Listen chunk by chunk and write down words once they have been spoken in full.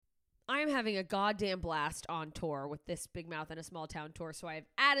I'm having a goddamn blast on tour with this Big Mouth in a Small Town tour. So I've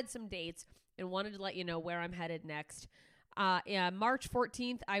added some dates and wanted to let you know where I'm headed next. March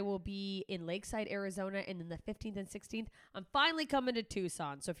 14th, I will be in Lakeside, Arizona, and then the 15th and 16th, I'm finally coming to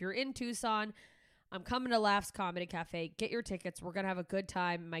Tucson. So if you're in Tucson, I'm coming to Laughs Comedy Cafe. Get your tickets. We're going to have a good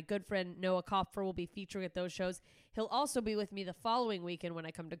time. My good friend Noah Kopfer will be featuring at those shows. He'll also be with me the following weekend when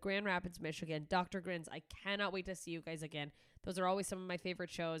I come to Grand Rapids, Michigan. Dr. Grins, I cannot wait to see you guys again. Those are always some of my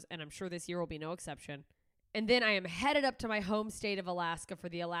favorite shows, and I'm sure this year will be no exception. And then I am headed up to my home state of Alaska for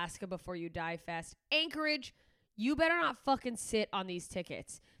the Alaska Before You Die Fest. Anchorage, you better not fucking sit on these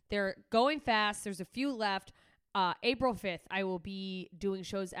tickets. They're going fast. There's a few left. April 5th, I will be doing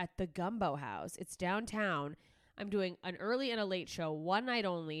shows at the Gumbo House. It's downtown. I'm doing an early and a late show, one night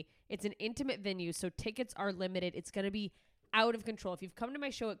only. It's an intimate venue, so tickets are limited. It's going to be out of control. If you've come to my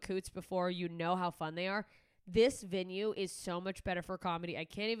show at Coots before, you know how fun they are. This venue is so much better for comedy. I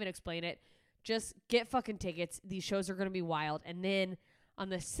can't even explain it. Just get fucking tickets. These shows are going to be wild. And then on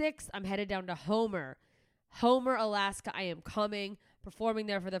the 6th, I'm headed down to Homer, Alaska. I am coming, performing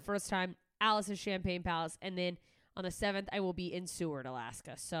there for the first time. Alice's Champagne Palace, and then on the 7th, I will be in Seward,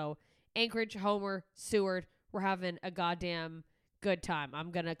 Alaska. So Anchorage, Homer, Seward, we're having a goddamn good time. I'm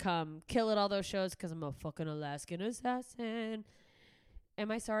going to come kill at all those shows because I'm a fucking Alaskan assassin.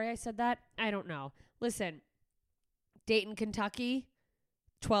 Am I sorry I said that? I don't know. Listen, Dayton, Kentucky,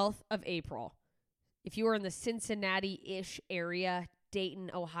 12th of April. If you are in the Cincinnati-ish area,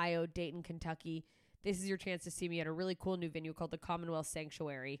 Dayton, Ohio, Dayton, Kentucky, this is your chance to see me at a really cool new venue called the Commonwealth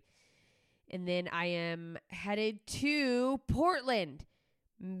Sanctuary. And then I am headed to Portland.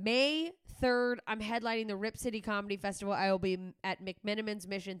 May 3rd, I'm headlining the Rip City Comedy Festival. I will be at McMenamin's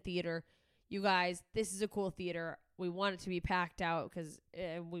Mission Theater. You guys, this is a cool theater. We want it to be packed out because,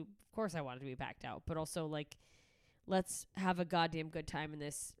 of course I want it to be packed out. But also, like, let's have a goddamn good time in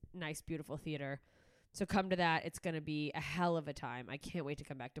this nice, beautiful theater. So come to that. It's going to be a hell of a time. I can't wait to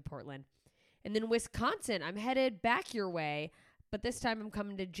come back to Portland. And then Wisconsin, I'm headed back your way. But this time I'm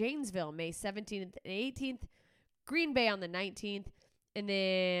coming to Janesville, May 17th and 18th, Green Bay on the 19th, and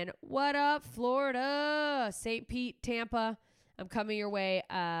then what up, Florida, St. Pete, Tampa. I'm coming your way.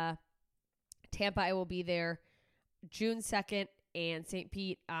 Tampa, I will be there June 2nd, and St.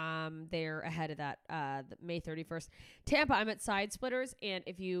 Pete, they're ahead of that, May 31st. Tampa, I'm at Side Splitters, and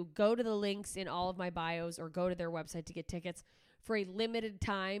if you go to the links in all of my bios or go to their website to get tickets, for a limited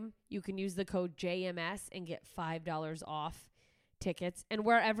time, you can use the code JMS and get $5 off tickets. And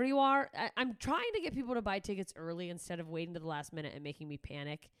wherever you are, I'm trying to get people to buy tickets early instead of waiting to the last minute and making me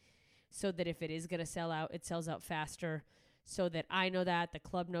panic, so that if it is going to sell out, it sells out faster, so that I know that, the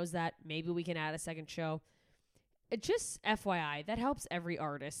club knows that, maybe we can add a second show. It just FYI, that helps every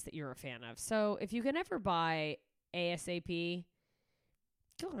artist that you're a fan of. So if you can ever buy ASAP,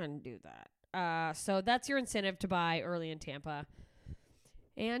 go ahead and do that. So that's your incentive to buy early in Tampa.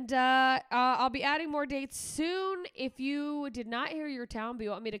 And I'll be adding more dates soon. If you did not hear your town, but you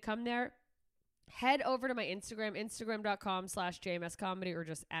want me to come there, head over to my Instagram, instagram.com/JMScomedy, or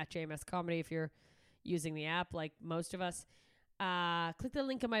just at JMScomedy if you're using the app like most of us. Click the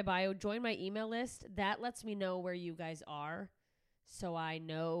link in my bio. Join my email list. That lets me know where you guys are, so I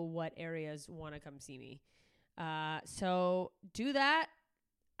know what areas want to come see me. So do that.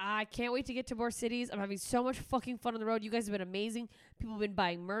 I can't wait to get to more cities. I'm having so much fucking fun on the road. You guys have been amazing. People have been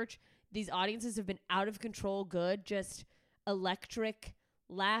buying merch. These audiences have been out of control good, just electric,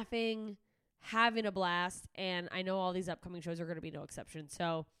 laughing, having a blast. And I know all these upcoming shows are going to be no exception.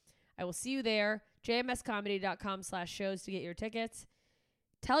 So I will see you there. jmscomedy.com/shows to get your tickets.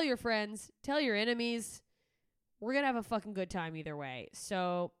 Tell your friends. Tell your enemies. We're going to have a fucking good time either way.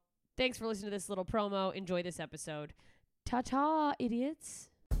 So thanks for listening to this little promo. Enjoy this episode. Ta-ta, idiots.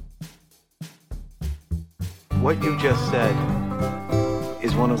 What you just said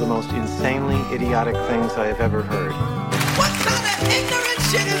is one of the most insanely idiotic things I have ever heard. What kind of ignorant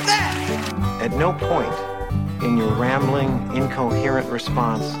shit is that? At no point in your rambling, incoherent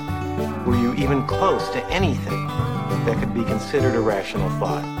response were you even close to anything that could be considered a rational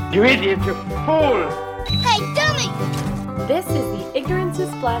thought. You idiot, you fool! Hey, dummy! This is the Ignorance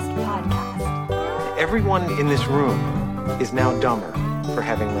is Blessed podcast. Everyone in this room is now dumber for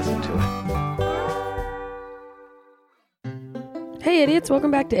having listened to it. Hey idiots,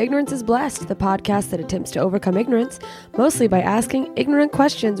 welcome back to Ignorance is Blessed, the podcast that attempts to overcome ignorance, mostly by asking ignorant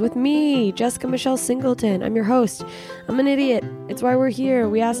questions with me, Jessica Michelle Singleton. I'm your host. I'm an idiot. It's why we're here.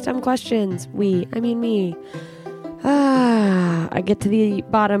 We ask dumb questions. Me. I get to the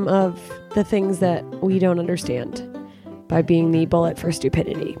bottom of the things that we don't understand by being the bullet for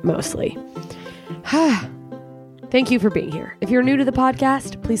stupidity, mostly. thank you for being here. If you're new to the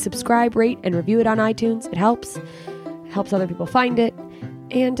podcast, please subscribe, rate, and review it on iTunes. It helps other people find it,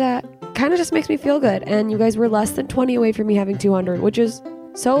 and kind of just makes me feel good. And you guys were less than 20 away from me having 200, which is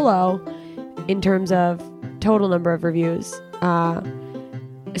so low in terms of total number of reviews,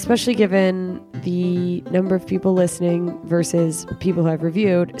 especially given the number of people listening versus people who I've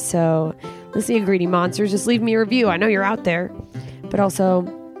reviewed. So listen, you greedy monsters, just leave me a review. I know you're out there. But also,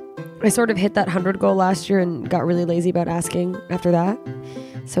 I sort of hit that 100 goal last year and got really lazy about asking after that.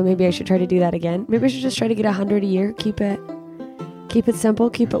 So maybe I should try to do that again. Maybe I should just try to get 100 a year. Keep it simple,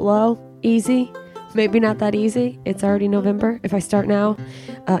 keep it low, easy. Maybe not that easy. It's already November. If I start now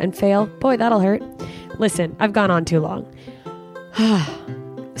and fail, boy, that'll hurt. Listen, I've gone on too long.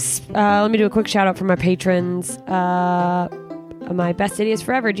 Let me do a quick shout out for my patrons. My best idiots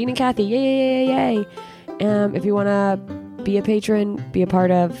forever, Gene and Kathy. Yay. If you want to be a patron, be a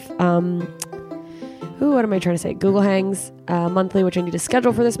part of, what am I trying to say? Google Hangs monthly, which I need to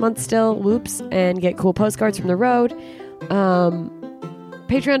schedule for this month still. Whoops. And get cool postcards from the road.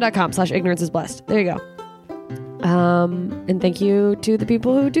 Patreon.com/ignoranceisblessed. There you go. And thank you to the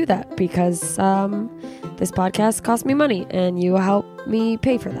people who do that, because this podcast costs me money and you help me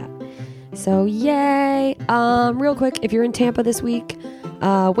pay for that. So yay. Real quick, if you're in Tampa this week,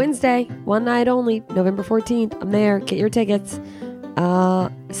 Wednesday, one night only, November 14th, I'm there. Get your tickets.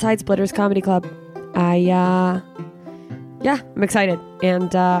 Side Splitters Comedy Club. I'm excited. And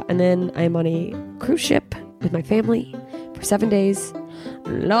then I'm on a cruise ship with my family for 7 days.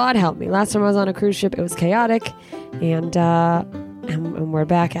 Lord help me. Last time I was on a cruise ship, it was chaotic, and we're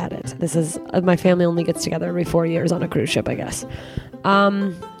back at it. This is my family only gets together every 4 years on a cruise ship, I guess.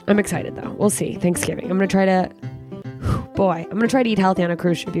 I'm excited though. We'll see. Thanksgiving. I'm gonna try to eat healthy on a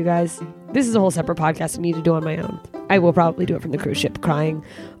cruise ship, you guys. This is a whole separate podcast I need to do on my own. I will probably do it from the cruise ship, crying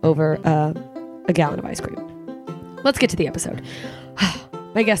over a gallon of ice cream. Let's get to the episode.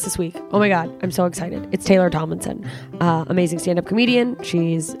 My guest this week, oh my God, I'm so excited. It's Taylor Tomlinson, amazing stand-up comedian.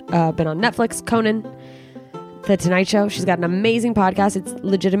 She's been on Netflix, Conan, The Tonight Show. She's got an amazing podcast. It's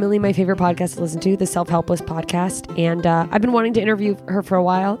legitimately my favorite podcast to listen to, the Self-Helpless podcast. And I've been wanting to interview her for a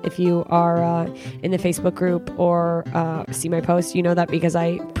while. If you are in the Facebook group or see my post, you know that because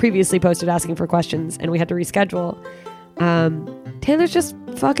I previously posted asking for questions and we had to reschedule. Taylor's just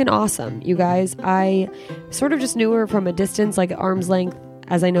fucking awesome, you guys. I sort of just knew her from a distance, like arm's length,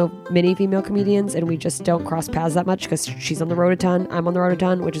 as I know many female comedians, and we just don't cross paths that much because she's on the road a ton, I'm on the road a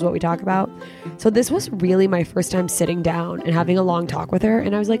ton, which is what we talk about. So this was really my first time sitting down and having a long talk with her,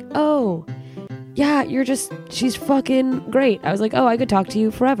 and I was like, oh, yeah, she's fucking great. I was like, oh, I could talk to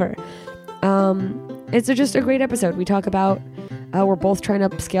you forever. It's just a great episode. We talk about we're both trying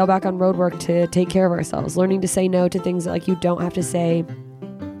to scale back on road work to take care of ourselves, learning to say no to things that, like, you don't have to say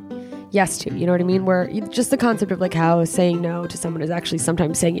yes to, you know what I mean? Where just the concept of like how saying no to someone is actually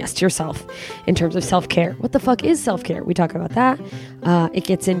sometimes saying yes to yourself in terms of self-care. What the fuck is self-care? We talk about that. It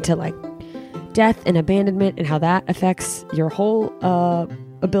gets into like death and abandonment and how that affects your whole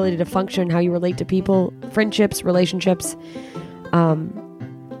ability to function, how you relate to people, friendships, relationships,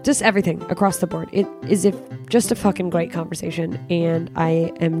 just everything across the board. It is just a fucking great conversation, and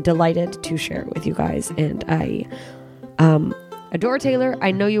I am delighted to share it with you guys. And I adore Taylor.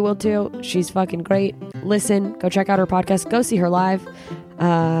 I know you will too. She's fucking great. Listen, go check out her podcast. Go see her live.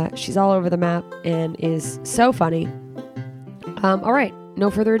 She's all over the map and is so funny. All right, no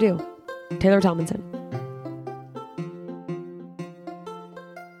further ado. Taylor Tomlinson.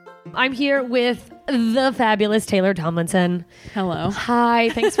 I'm here with the fabulous Taylor Tomlinson. Hello. Hi.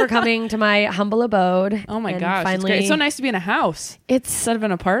 Thanks for coming to my humble abode. Oh my and gosh. Finally, it's so nice to be in a house instead of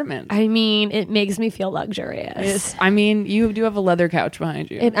an apartment. I mean, it makes me feel luxurious. You do have a leather couch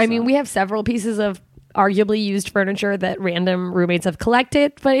behind you. We have several pieces of arguably used furniture that random roommates have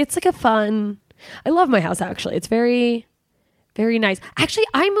collected, but it's like I love my house, actually. It's very, very nice. Actually,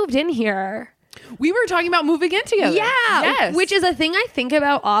 I moved in here. We were talking about moving in together. Yeah. Yes. Which is a thing I think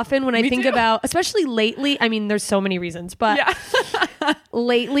about often when I think about, especially lately. I mean, there's so many reasons, but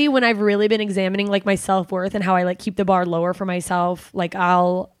lately when I've really been examining like my self-worth and how I like keep the bar lower for myself, like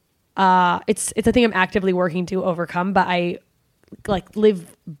it's a thing I'm actively working to overcome, but I like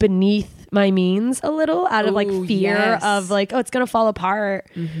live beneath my means a little out of like fear of like, oh, it's going to fall apart.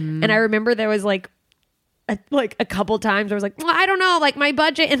 Mm-hmm. And I remember there was like a couple times I was like, well, I don't know, like my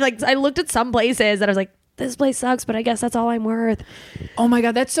budget. And like, I looked at some places that I was like, this place sucks, but I guess that's all I'm worth. Oh my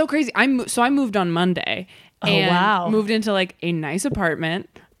God. That's so crazy. I moved on Monday. Oh, wow. Moved into like a nice apartment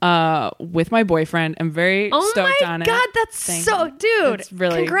with my boyfriend. I'm very stoked on it. Oh my God. That's dude, that's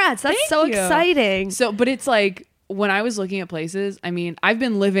really, congrats. That's so exciting. So, but it's like, when I was looking at places, I mean, I've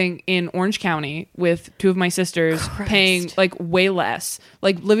been living in Orange County with two of my sisters, paying like way less,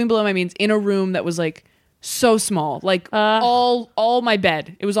 like living below my means in a room that was like so small, like all my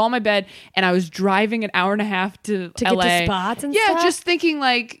bed. It was all my bed, and I was driving an hour and a half to LA. Get to spots and stuff? Just thinking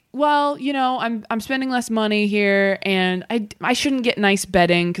like, well, you know, I'm spending less money here, and I shouldn't get nice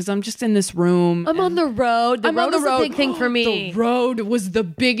bedding because I'm just in this room. I'm on the road. The road is a big thing for me. The road was the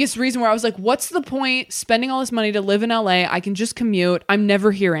biggest reason where I was like, what's the point spending all this money to live in LA? I can just commute. I'm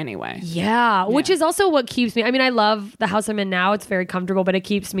never here anyway. Yeah, which is also what keeps me. I mean, I love the house I'm in now. It's very comfortable, but it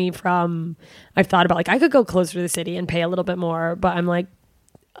keeps me from. I've thought about like I could go closer to the city and pay a little bit more, but I'm like,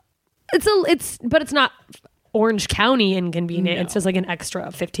 but it's not Orange County inconvenient. No. It's just like an extra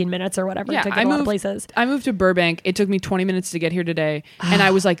 15 minutes or whatever to get a lot of places. I moved to Burbank. It took me 20 minutes to get here today, and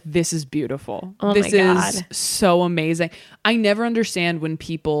I was like, this is beautiful. Oh this my God. is so amazing. I never understand when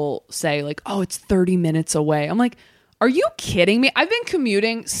people say like, oh, it's 30 minutes away. I'm like, are you kidding me? I've been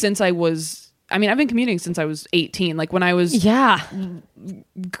commuting since I was 18. Like when I was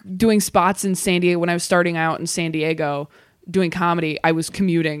doing spots in San Diego, when I was starting out in San Diego doing comedy, I was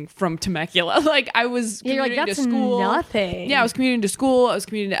commuting from Temecula. Like I was commuting you're like, that's to school. nothing. Yeah, I was commuting to school. I was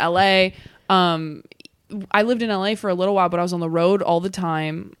commuting to LA. I lived in LA for a little while, but I was on the road all the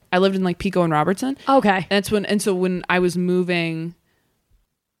time. I lived in like Pico and Robertson. Okay. So when I was moving,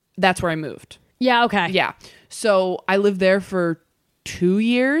 that's where I moved. Yeah, okay. Yeah. So I lived there for 2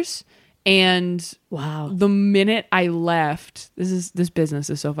 years. And wow, the minute I left, this business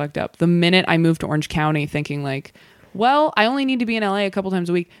is so fucked up. The minute I moved to Orange County thinking like, well, I only need to be in LA a couple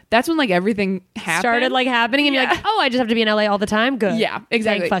times a week. That's when like everything started like happening, and you're like, oh, I just have to be in LA all the time. Good. Yeah,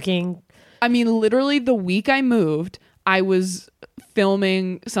 exactly. I mean, literally the week I moved, I was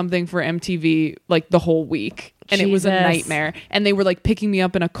filming something for MTV like the whole week. And it was a nightmare. And they were like picking me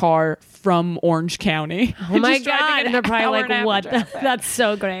up in a car from Orange County. Oh my God. And they're probably like, what? That's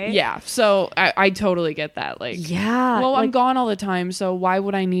so great. Yeah. So I totally get that. Like, yeah. Well, like, I'm gone all the time. So why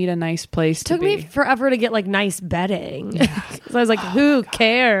would I need a nice place to be? It took me forever to get like nice bedding. So I was like, who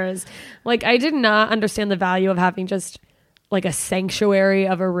cares? Like, I did not understand the value of having just like a sanctuary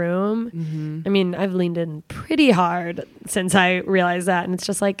of a room. Mm-hmm. I mean, I've leaned in pretty hard since I realized that. And it's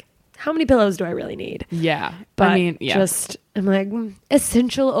just like, how many pillows do I really need? Yeah. But I mean, yeah. I'm like,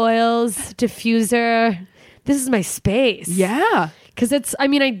 essential oils, diffuser. This is my space. Yeah. Because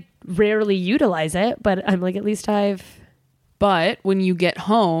I rarely utilize it, but I'm like, at least But when you get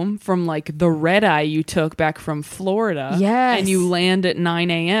home from like the red eye you took back from Florida, yes, and you land at 9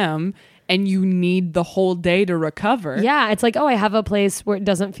 a.m., and you need the whole day to recover. Yeah, it's like, oh, I have a place where it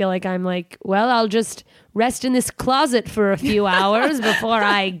doesn't feel like I'm like, well, I'll just rest in this closet for a few hours before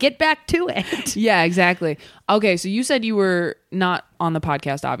I get back to it. Yeah, exactly. Okay, so you said you were not on the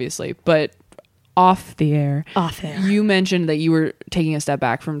podcast, obviously, but off the air. Off air. You mentioned that you were taking a step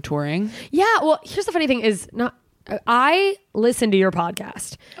back from touring. Yeah, well, here's the funny thing is I listen to your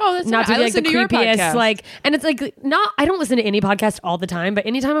podcast. Oh, that's not to be like the creepiest, like, and it's like I don't listen to any podcast all the time, but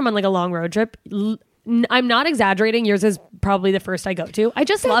anytime I'm on like a long road trip, I'm not exaggerating. Yours is probably the first I go to. I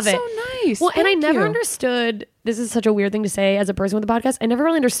just love it. So nice. Well, and I never you. understood. This is such a weird thing to say as a person with a podcast. I never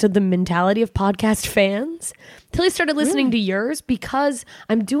really understood the mentality of podcast fans till I started listening to yours, because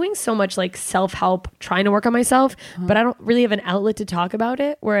I'm doing so much like self-help, trying to work on myself, but I don't really have an outlet to talk about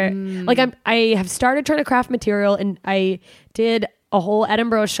it. Where like I have started trying to craft material, and I did a whole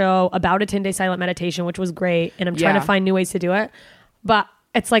Edinburgh show about a 10-day silent meditation, which was great, and I'm trying to find new ways to do it. But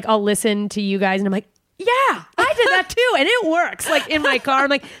it's like I'll listen to you guys and I'm like, yeah, I did that too, and it works. Like in my car, I'm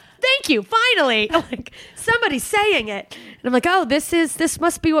like, thank you, finally. I'm like, somebody's saying it. And I'm like, oh, this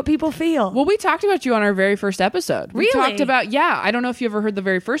must be what people feel. Well, we talked about you on our very first episode. We Really? talked about, I don't know if you ever heard the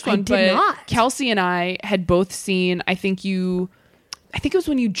very first one, did but not. Kelsey and I had both seen, I think it was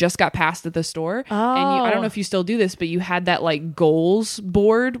when you just got passed at the store. And I don't know if you still do this, but you had that like goals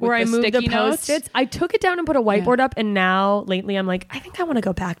board with where I the moved sticky the notes. Post-its. I took it down and put a whiteboard up, and now lately I'm like, I think I want to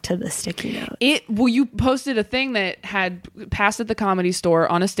go back to the sticky notes. You posted a thing that had passed at the Comedy Store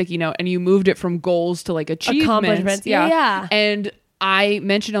on a sticky note, and you moved it from goals to like achievements. Yeah. And I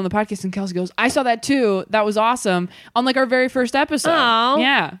mentioned on the podcast, and Kelsey goes, I saw that too. That was awesome. On like our very first episode. Oh,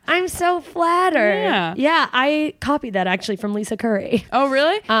 yeah. I'm so flattered. Yeah. Yeah. I copied that actually from Lisa Curry. Oh,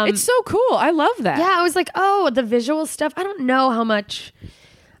 really? It's so cool. I love that. Yeah. I was like, oh, the visual stuff. I don't know how much.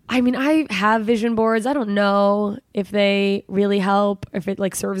 I mean, I have vision boards. I don't know if they really help, if it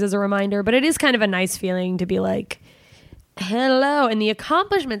like serves as a reminder, but it is kind of a nice feeling to be like, hello. And the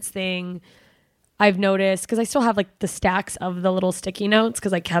accomplishments thing, I've noticed, because I still have like the stacks of the little sticky notes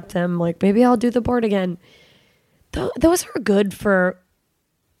because I kept them, like, maybe I'll do the board again. Those are good for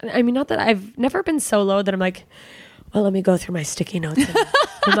I mean, not that I've never been so low that I'm like, well, let me go through my sticky notes and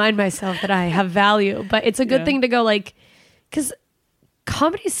remind myself that I have value. But it's a good thing to go like, because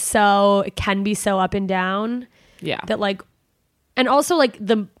comedy it can be so up and down. Yeah. That like, and also like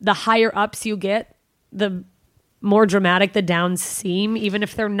the higher ups you get, the more dramatic the downs seem, even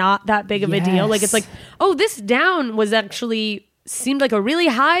if they're not that big of a deal. Like it's like, oh, this down was actually seemed like a really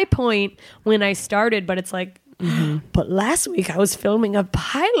high point when I started, but it's like, but last week I was filming a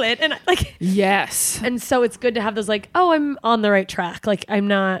pilot and like, yes. And so it's good to have those like, oh, I'm on the right track. Like I'm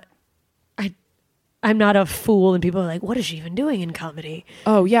not a fool, and people are like, what is she even doing in comedy?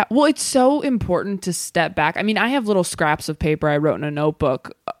 Oh, yeah. Well, it's so important to step back. I mean, I have little scraps of paper I wrote in a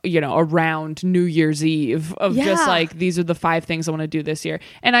notebook, around New Year's Eve of just like, these are the 5 things I want to do this year.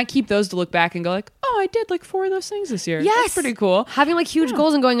 And I keep those to look back and go like, oh, I did like 4 of those things this year. Yes. That's pretty cool. Having like huge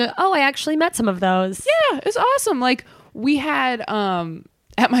goals and going, oh, I actually met some of those. Yeah, it's awesome. Like we had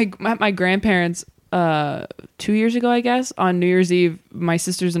at my grandparents' 2 years ago, I guess, on New Year's Eve, my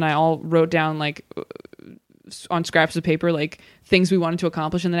sisters and I all wrote down like on scraps of paper like things we wanted to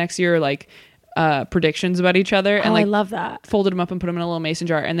accomplish in the next year, like predictions about each other, and like I love that. Folded them up and put them in a little mason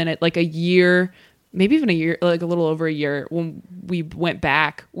jar, and then at like a year, maybe even a year, like a little over a year, when we went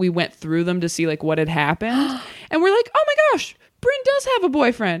back, we went through them to see like what had happened, and we're like, oh my gosh, Bryn does have a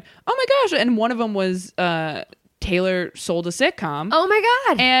boyfriend. Oh my gosh, and one of them was Taylor sold a sitcom. Oh my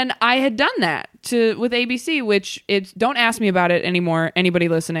God. And I had done that with ABC, which it's, don't ask me about it anymore. Anybody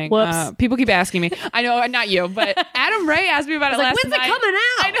listening? Whoops. People keep asking me. I know, not you, but Adam Ray asked me about it last when's night. it coming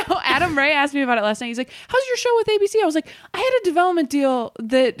out? I know. Adam Ray asked me about it last night. He's like, how's your show with ABC? I was like, I had a development deal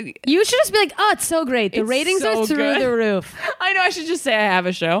that... You should just be like, oh, it's so great. The It's ratings so are through good. the roof. I know I should just say I have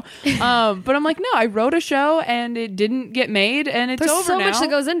a show. But I'm like, no, I wrote a show and it didn't get made and it's There's over so now. much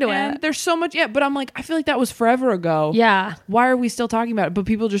that goes into And it. There's so much. Yeah. But I'm like, I feel like that was forever ago. Yeah. Why are we still talking about it? But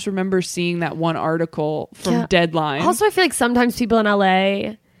people just remember seeing that one article from Yeah. Deadline. Also, I feel like sometimes people in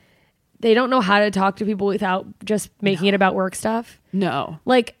LA, they don't know how to talk to people without just making it about work stuff. No.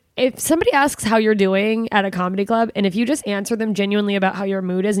 Like, if somebody asks how you're doing at a comedy club, and if you just answer them genuinely about how your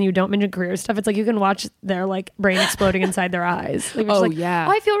mood is and you don't mention career stuff, it's like you can watch their like brain exploding inside their eyes. Like, you're just like, yeah.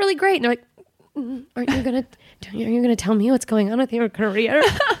 Oh, I feel really great. And they're like, aren't you gonna tell me what's going on with your career?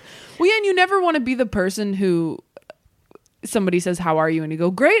 Well, yeah, and you never want to be the person who somebody says, how are you? And you go,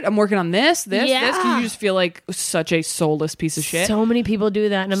 great, I'm working on this. 'Cause you just feel like such a soulless piece of shit. So many people do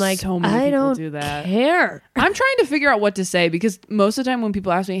that. And I'm like, So many I people don't do that. care. I'm trying to figure out what to say, because most of the time when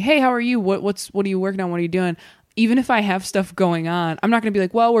people ask me, hey, how are you? What are you working on? What are you doing? Even if I have stuff going on, I'm not going to be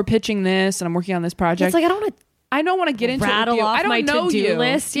like, well, we're pitching this and I'm working on this project. It's like, I don't want to get into it with rattle you. off I don't my know to-do you.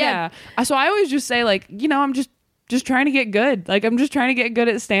 list. Yeah. So I always just say like, I'm just trying to get good. Like I'm just trying to get good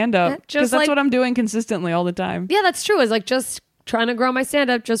at stand up, because that's what I'm doing consistently all the time. Yeah, that's true. It's like just trying to grow my stand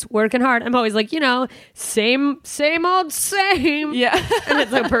up, just working hard. I'm always like, same old same. Yeah. And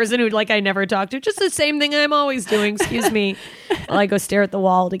it's a person who like I never talk to. Just the same thing I'm always doing. Excuse me. While I go stare at the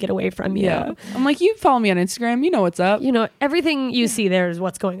wall to get away from you. Yeah. I'm like, you follow me on Instagram. You know what's up. Everything you see there is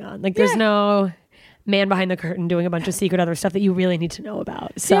what's going on. Like there's no man behind the curtain doing a bunch of secret other stuff that you really need to know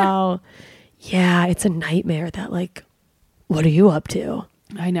about. So yeah, it's a nightmare that like, what are you up to?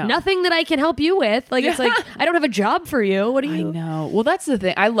 I know. Nothing that I can help you with. Like, it's like, I don't have a job for you. What do you? I know. Well, that's the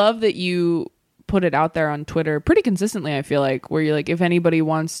thing. I love that you put it out there on Twitter pretty consistently, I feel like, where you're like, if anybody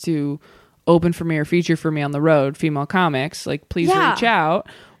wants to open for me or feature for me on the road, female comics, like, please reach out,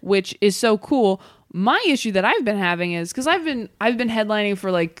 which is so cool. My issue that I've been having is, because I've been headlining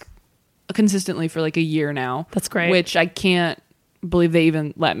for like consistently for like a year now. That's great. Which I can't believe they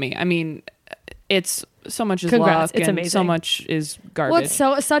even let me. I mean, it's so much is Congrats. luck It's and amazing. so much is garbage.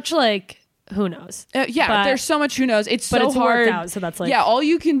 Well, it's such like, who knows? Yeah, But- there's so much who knows. It's but so it's hard. worked out, so that's like- yeah, all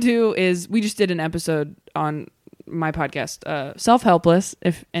you can do is, we just did an episode on my podcast, Self-Helpless,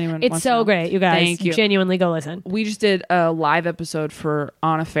 if anyone It's wants to so know. great, you guys. Thank you. Genuinely go listen. We just did a live episode for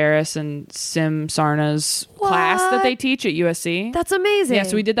Anna Faris and Sim Sarna's class that they teach at USC. That's amazing. Yeah,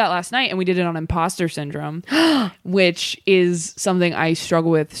 so we did that last night, and we did it on imposter syndrome, which is something I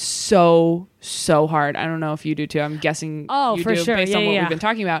struggle with so hard. I don't know if you do too. I'm guessing you for do, sure. based on Yeah, what yeah. we've been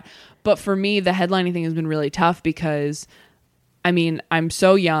talking about. But for me, the headlining thing has been really tough because, I mean, I'm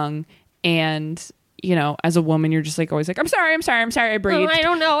so young, and as a woman, you're just like always like, I'm sorry, I breathed. I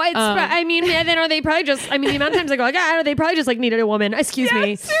don't know. I mean, and then are they probably just? I mean, the amount of times I go like, they probably just like needed a woman. Excuse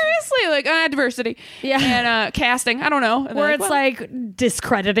me. Seriously, like diversity, and casting. I don't know. And Where they're it's like, like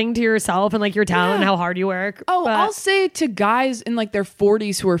discrediting to yourself and like your talent and how hard you work. oh, But- I'll say to guys in like their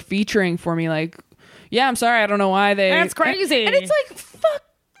 40s who are featuring for me, like, yeah, I'm sorry, I don't know why they. That's crazy. And it's like,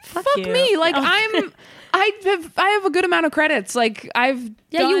 fuck you. me. Like Oh. I have a good amount of credits. Like I've you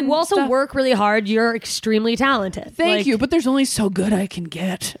done also stuff. work really hard. You're extremely talented. Thank Like, you, but there's only so good I can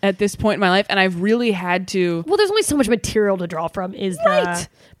get at this point in my life, and I've really had to. Well, there's only so much material to draw from. Right.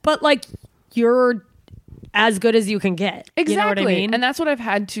 But like you're as good as you can get. Exactly. You know what I mean? And that's what I've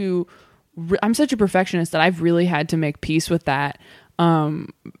had to I'm such a perfectionist that I've really had to make peace with that.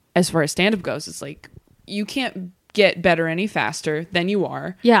 As far as stand-up goes, it's like you can't get better any faster than you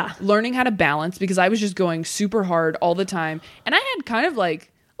are. Yeah. Learning how to balance, because I was just going super hard all the time, and I had kind of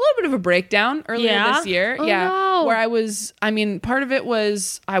like a little bit of a breakdown earlier this year. Oh, no. Where part of it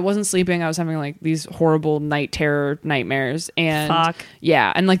was I wasn't sleeping. I was having like these horrible night terror nightmares, and Fuck.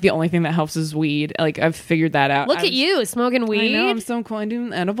 yeah, and like the only thing that helps is weed. Like I've figured that out. Look at you smoking weed. I know, I'm so cool. I'm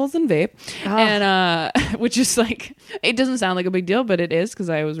doing edibles and vape, and which is like, it doesn't sound like a big deal, but it is, because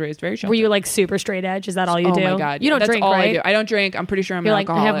I was raised very sheltered. Were you like super straight edge? Is that all you do? Oh my god, You don't that's drink, all right? I do. I don't drink. I'm pretty sure I'm You're an like,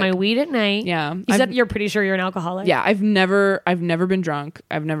 I alcoholic. have my weed at night. Yeah, You said you're pretty sure you're an alcoholic. Yeah, I've never been drunk.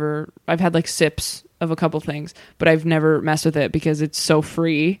 I've had like sips of a couple things, but I've never messed with it because it's so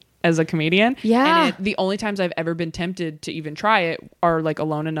free as a comedian. Yeah. And the only times I've ever been tempted to even try it are like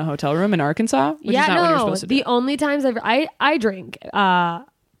alone in a hotel room in Arkansas, which is not what you're supposed to do. The only times I drink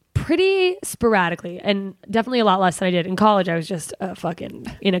pretty sporadically, and definitely a lot less than I did in college. I was just fucking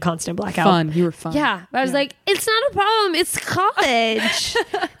in a constant blackout. Fun. You were fun. Yeah, but I was like, it's not a problem. It's college.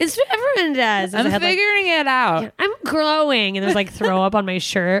 It's what everyone does. I'm figuring it out. I'm growing, and there's like throw up on my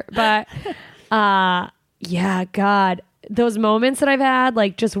shirt. But yeah, God, those moments that I've had,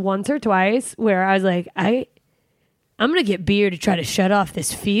 like just once or twice, where I was like, I'm gonna get beer to try to shut off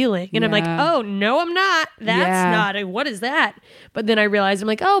this feeling, and I'm like, Yeah. oh no, I'm not. That's not. What is that? But then I realized I'm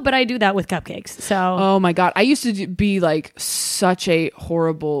like, oh, but I do that with cupcakes. So Oh my god, I used to be like such a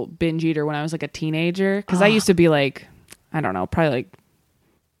horrible binge eater when I was like a teenager, because I used to be like, I don't know, probably like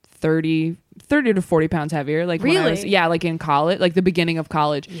 30 to 40 pounds heavier. Like when I was, Really? like in college, like the beginning of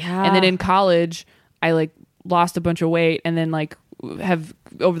college. Yeah. And then in college, I like lost a bunch of weight, and then like have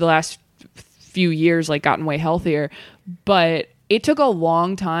over the last few years like gotten way healthier. But it took a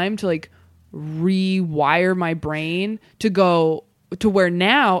long time to like rewire my brain to go to where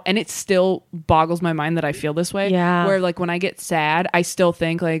now, and it still boggles my mind that I feel this way. Yeah. Where like when I get sad, I still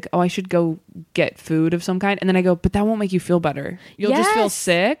think like, oh, I should go get food of some kind, and then I go, but that won't make you feel better. You'll just feel Yes.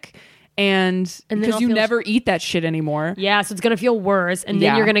 sick, and then because I'll you feel- never eat that shit anymore. yeah, so it's gonna feel worse, and then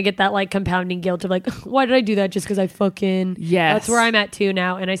Yeah. you're gonna get that like compounding guilt of like, why did I do that? Just because I fucking Yes. That's where I'm at too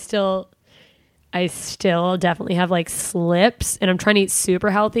now, and I still definitely have like slips, and I'm trying to eat super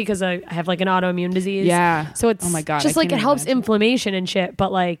healthy because I have like an autoimmune disease. Yeah. So it's Oh my God, just I like it can't helps imagine. inflammation and shit.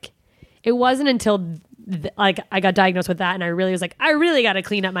 But like, it wasn't until like I got diagnosed with that, and I really was like, I really got to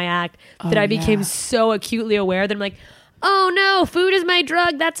clean up my act. That I became yeah. so acutely aware that I'm like, oh no, food is my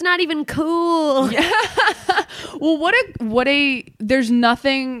drug. That's not even cool. Well, there's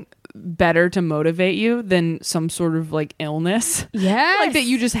nothing better to motivate you than some sort of like illness. Yes. Like that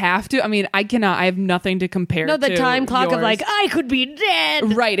you just have to. I mean, I have nothing to compare No, the to time clock of yours. like, I could be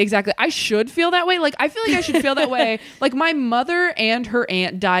dead. Right, exactly. I should feel that way. Like, I feel like I should feel that way. Like, my mother and her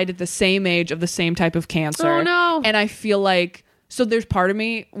aunt died at the same age of the same type of cancer. Oh, no. And I feel like, so there's part of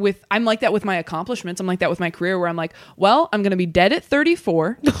me I'm like that with my accomplishments. I'm like that with my career, where I'm like, well, I'm going to be dead at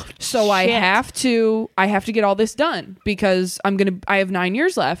 34. So I Shit. have to get all this done, because I have 9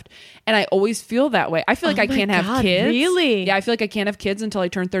 years left. And I always feel that way. I feel like Oh I my can't have God, kids. really? Yeah, I feel like I can't have kids until I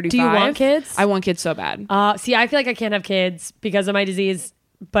turn 35. Do you want kids? I want kids so bad. See, I feel like I can't have kids because of my disease,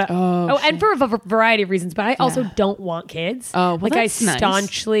 but Oh, and for a variety of reasons. But I also don't want kids. Oh, well, like that's I nice.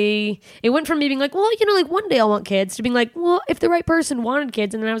 staunchly. It went from me being like, well, like one day I'll want kids, to being like, well, if the right person wanted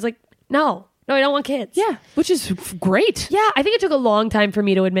kids, and then I was like, no, I don't want kids. Yeah, which is great. Yeah, I think it took a long time for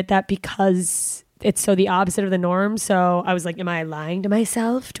me to admit that, because it's so the opposite of the norm. So I was like, am I lying to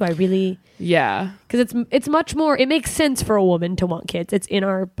myself? Do I really? Yeah. Because it's much more. It makes sense for a woman to want kids. It's in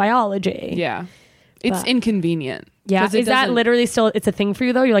our biology. Yeah. It's But- inconvenient. Yeah. 'Cause it Is that doesn't- literally still? It's a thing for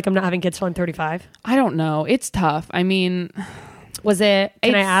you though. You're like, I'm not having kids till I'm 35. I don't know. It's tough. I mean, Was it?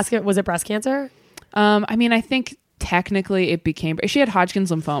 Can I It's- ask it? Was it breast cancer? I think technically it became, she had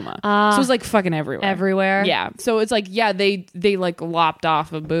Hodgkin's lymphoma. So it was like fucking everywhere. Everywhere. Yeah. So it's like, yeah, they like lopped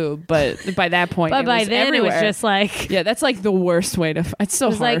off a boob, but by that point, But it by was then everywhere. it was just like. yeah, that's like the worst way to, it's so It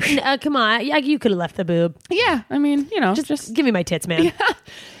was like, harsh. come on, yeah, you could have left the boob. yeah. I mean, Just give me my tits, man.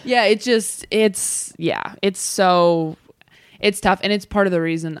 yeah, it's tough. And it's part of the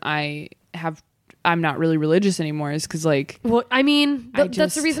reason I'm not really religious anymore, is because like, Well, I mean, I that's the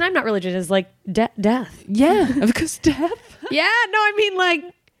just- reason I'm not religious. Is like death. yeah, because death. Yeah, no, I mean, like,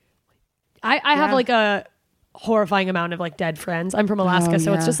 I have Yeah. like a horrifying amount of like dead friends. I'm from Alaska, Oh,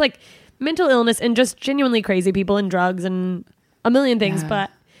 so it's yeah. just like mental illness and just genuinely crazy people and drugs and a million things. Yeah.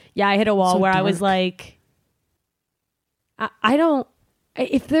 But yeah, I hit a wall So where I was dark. like, I don't,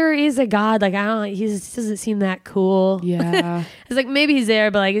 if there is a God, like, I don't, he just doesn't seem that cool. Yeah. It's like, maybe he's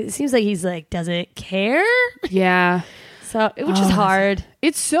there, but like, it seems like he's like, doesn't care. Yeah. So, which is hard.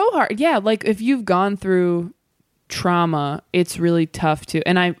 It's so hard. Yeah. Like if you've gone through trauma, it's really tough to,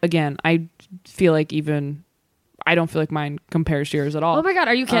 and I feel like I don't feel like mine compares to yours at all. Oh my God,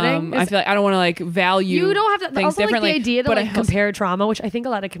 are you kidding? I feel like I don't want to like value You don't have to things also differently. like the idea to but like I also- compare trauma, which I think a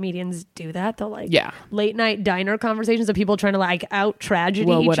lot of comedians do that. They'll like Yeah. late night diner conversations of people trying to like out tragedy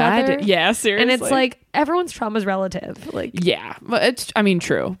Well, each what I other. did, yeah, seriously. And it's like everyone's trauma is relative. Like yeah, but it's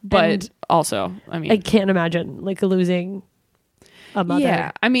true, but And also I can't imagine like losing a mother.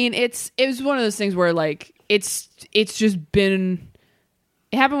 yeah, I mean it was one of those things where like it's just been.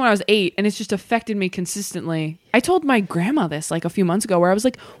 It happened when I was 8 and it's just affected me consistently. I told my grandma this like a few months ago where I was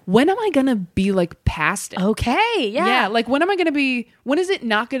like, when am I going to be like past it? Okay. Yeah. Like when is it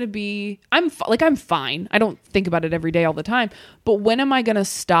not going to be, I'm fine. I don't think about it every day all the time, but when am I going to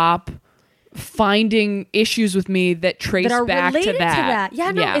stop finding issues with me that trace That are back related to that?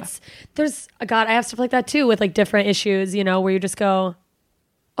 Yeah. No, God, I have stuff like that too with like different issues, you know, where you just go,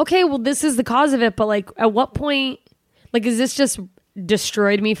 okay, well, this is the cause of it. But like, at what point, like, is this just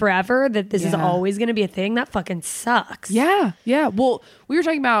destroyed me forever that this is Yeah. always going to be a thing? That fucking sucks. Yeah. Well, we were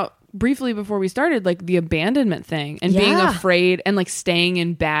talking about briefly before we started, like the abandonment thing and being Yeah. afraid and like staying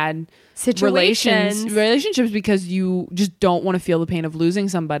in bad Situations. relationships because you just don't want to feel the pain of losing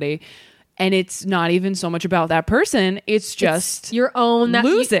somebody. And it's not even so much about that person. It's just your own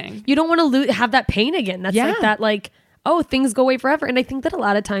losing. You don't want to have that pain again. That's like that, like, oh, things go away forever. And I think that a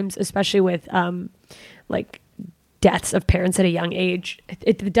lot of times, especially with like deaths of parents at a young age,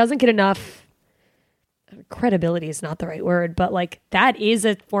 it doesn't get enough credibility is not the right word, but like that is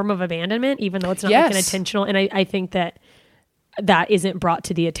a form of abandonment, even though it's not like an Yes. intentional. And I think that isn't brought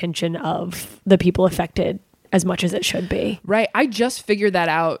to the attention of the people affected as much as it should be. Right. I just figured that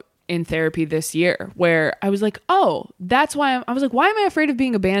out in therapy this year where I was like, oh, that's why I was like, why am I afraid of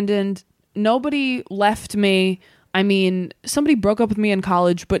being abandoned? Nobody left me. I mean, somebody broke up with me in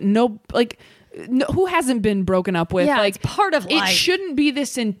college, but who hasn't been broken up with? Yeah, like it's part of life. It shouldn't be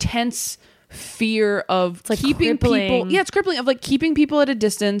this intense fear of like keeping crippling. people. Yeah, it's crippling of like keeping people at a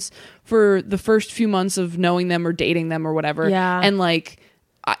distance for the first few months of knowing them or dating them or whatever. Yeah. And like,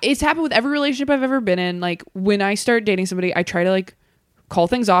 it's happened with every relationship I've ever been in. Like when I start dating somebody, I try to like call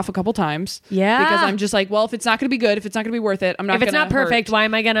things off a couple times. Yeah. Because I'm just like, well, if it's not going to be good, if it's not going to be worth it, I'm not If it's gonna not perfect, hurt. why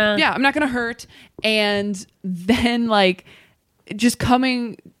am I gonna? Yeah, I'm not going to hurt. And then like just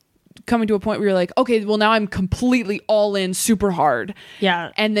coming to a point where you're like, okay, well now I'm completely all in super hard.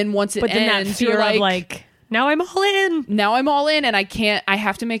 Yeah. And then once it But then ends, that fear you're of like, now I'm all in. now I'm all in and I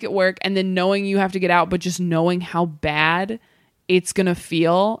have to make it work. And then knowing you have to get out, but just knowing how bad it's going to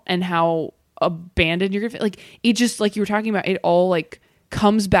feel and how abandoned you're going to feel. Like it just, like you were talking about, it all like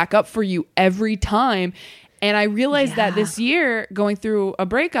comes back up for you every time. And I realized that this year going through a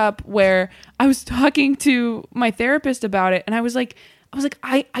breakup where I was talking to my therapist about it and I was like,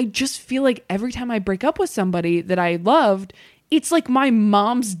 I just feel like every time I break up with somebody that I loved, it's like my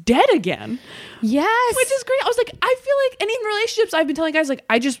mom's dead again. Yes. Which is great. I was like, I feel like, and in relationships, I've been telling guys, like,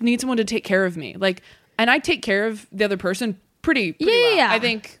 I just need someone to take care of me. Like, and I take care of the other person pretty well. Yeah. I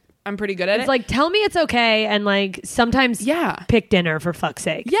think I'm pretty good at It's it. like, tell me it's okay. And like, sometimes pick dinner for fuck's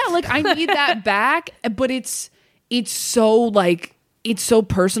sake. Yeah, like I need that back, but it's so like, it's so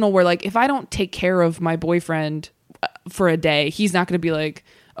personal where like, if I don't take care of my boyfriend for a day, he's not going to be like,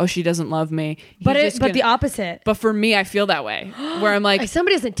 oh, she doesn't love me. But the opposite. But for me, I feel that way where I'm like, If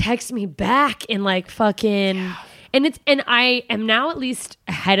somebody doesn't text me back in like fucking, and I am now at least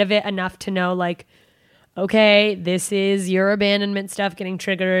ahead of it enough to know like, okay, this is your abandonment stuff getting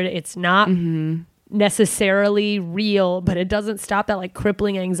triggered. It's not necessarily real, but it doesn't stop that like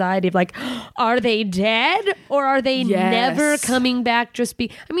crippling anxiety of like, are they dead or are they Yes. never coming back?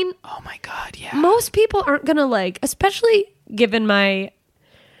 I mean, oh my God, yeah. most people aren't gonna like, especially given my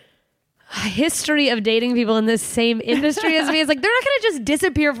history of dating people in this same industry as me, it's like they're not gonna just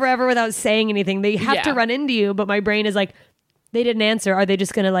disappear forever without saying anything. They have to Yeah. run into you, but my brain is like, they didn't answer. Are they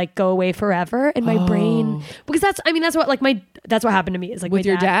just gonna like go away forever? And my brain, because that's what happened to me. Is like With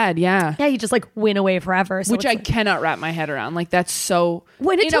my your dad, yeah. yeah, he just like went away forever. So Which it's I like, cannot wrap my head around. Like that's so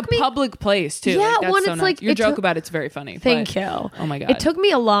When it in took a me- public place too. Yeah, like, that's when so it's nuts. like- your it joke took- about it's very funny. Thank but- you. Oh my God. It took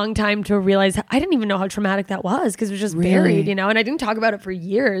me a long time to realize I didn't even know how traumatic that was because it was just buried, you know, and I didn't talk about it for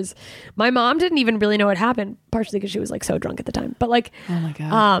years. My mom didn't even really know what happened, partially because she was like so drunk at the time. But like, Oh my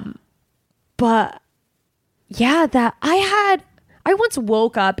God. but yeah, that I I once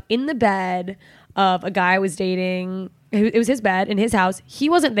woke up in the bed of a guy I was dating. It was his bed in his house. He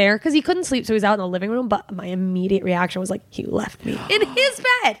wasn't there because he couldn't sleep, so he was out in the living room. But my immediate reaction was like, he left me in his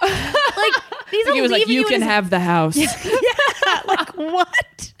bed. Like, He was like, you can have the house. Yeah, like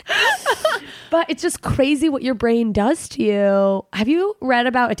what? But it's just crazy what your brain does to you. Have you read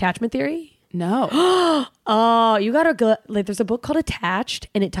about attachment theory? No. Oh, you gotta go. Like, there's a book called Attached,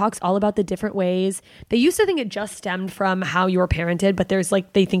 and it talks all about the different ways. They used to think it just stemmed from how you were parented, but there's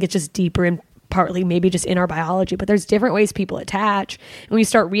like, they think it's just deeper and partly maybe just in our biology, but there's different ways people attach. And when you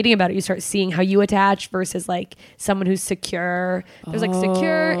start reading about it, you start seeing how you attach versus like someone who's secure. There's like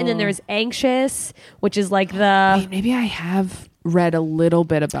secure, and then there's anxious, which is like the... Wait, maybe I have read a little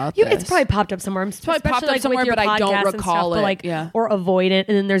bit about You, this. it's probably popped up somewhere. probably popped up somewhere, but I don't recall it. Like, Yeah. Or avoidant,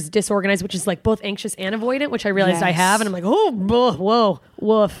 and then there's disorganized, which is like both anxious and avoidant, which I realized I Yes. have, and I'm like, oh, whoa,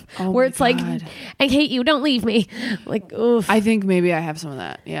 woof. Oh Where my it's like, God. I hate you, don't leave me. Like, oof. I think maybe I have some of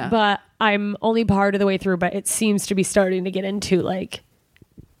that. Yeah. But I'm only part of the way through, but it seems to be starting to get into like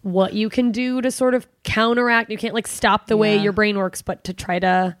what you can do to sort of counteract. You can't like stop the way Yeah. your brain works, but to try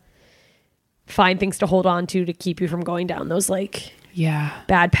to find things to hold on to keep you from going down those like yeah.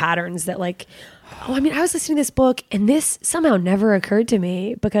 bad patterns that like, oh, I mean, I was listening to this book and this somehow never occurred to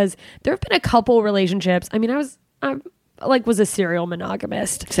me because there have been a couple relationships. I mean, I was a serial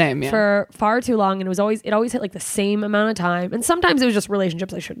monogamist. Same, yeah. For far too long, and it always hit like the same amount of time. And sometimes it was just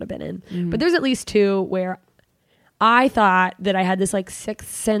relationships I shouldn't have been in. Mm-hmm. But there's at least two where I thought that I had this like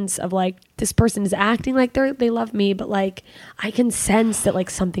sixth sense of like, this person is acting like they love me, but like I can sense that like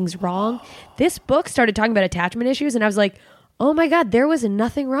something's wrong. This book started talking about attachment issues, and I was like, oh my God, there was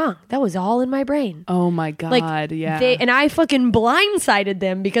nothing wrong. That was all in my brain. Oh my God. Like, yeah. and I fucking blindsided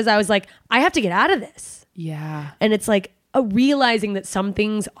them because I was like, I have to get out of this. yeah. And it's like realizing that some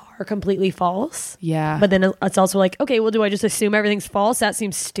things are completely false. Yeah. But then it's also like, okay, well, do I just assume everything's false? That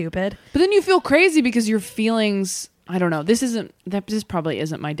seems stupid. But then you feel crazy because your feelings, I don't know. This probably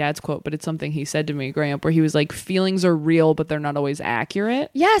isn't my dad's quote, but it's something he said to me growing up where he was like, feelings are real, but they're not always accurate.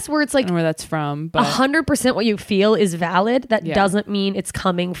 Yes, where it's I like don't know where that's from, but 100% what you feel is valid. That Yeah. doesn't mean it's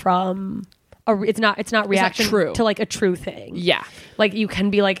coming from it's not reaction true. to like a true thing. yeah. Like you can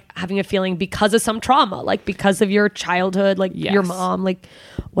be like having a feeling because of some trauma, like because of your childhood, like Yes. your mom, like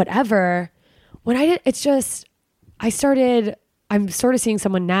whatever. When I did, it's just, I'm sort of seeing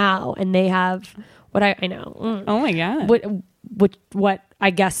someone now and they have what I know. Oh my God. What I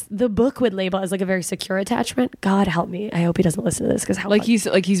guess the book would label as like a very secure attachment. God help me. I hope he doesn't listen to this because Like he's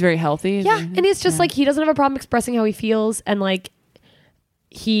very healthy. yeah. And it's just like, he doesn't have a problem expressing how he feels. And like,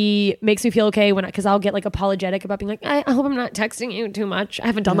 he makes me feel okay because I'll get like apologetic about being like, I hope I'm not texting you too much. I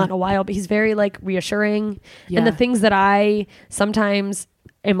haven't done that in a while, but he's very like reassuring. And the Yeah. things that I sometimes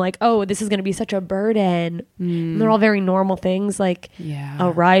am like, oh, this is going to be such a burden. And they're all very normal things, like Yeah. a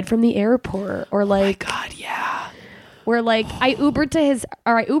ride from the airport or like, God, yeah. where like I Ubered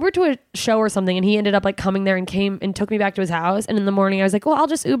to a show or something, and he ended up like coming there and came and took me back to his house. And in the morning I was like, well, I'll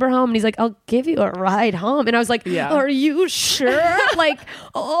just Uber home. And he's like, I'll give you a ride home. And I was like, Yeah. are you sure? Like,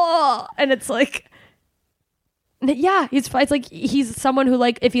 oh, and it's like, yeah, it's like he's someone who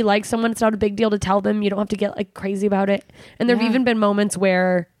like, if he likes someone, it's not a big deal to tell them. You don't have to get like crazy about it. And there've Yeah. even been moments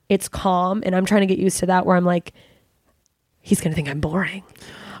where it's calm, and I'm trying to get used to that, where I'm like, he's gonna think I'm boring.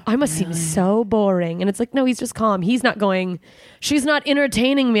 I must seem so boring. And it's like, no, he's just calm. He's not going, she's not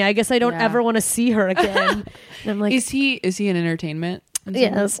entertaining me. I guess I don't Yeah. ever want to see her again. And I'm like, Is he an entertainment?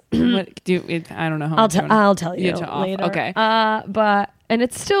 yes. I don't know how much I'll tell you to off. later. Okay. And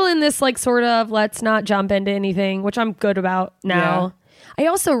it's still in this like sort of let's not jump into anything, which I'm good about now. I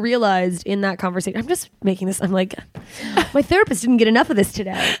also realized in that conversation, I'm just making this, I'm like, my therapist didn't get enough of this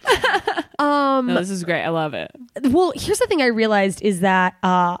today. No, this is great. I love it. Well, here's the thing I realized is that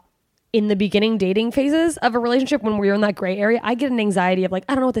in the beginning dating phases of a relationship, when we're in that gray area, I get an anxiety of like,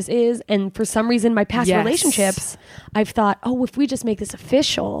 I don't know what this is. And for some reason, my past Yes. relationships, I've thought, oh, if we just make this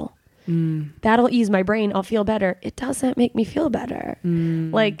official, that'll ease my brain. I'll feel better. It doesn't make me feel better.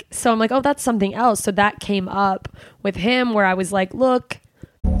 Like, so I'm like, oh, that's something else. So that came up with him where I was like, look,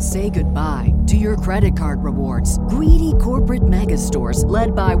 Say goodbye to your credit card rewards. Greedy corporate mega stores,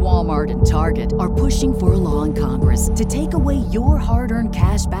 led by Walmart and Target, are pushing for a law in Congress to take away your hard-earned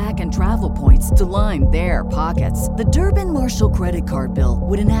cash back and travel points to line their pockets. The Durbin-Marshall credit card bill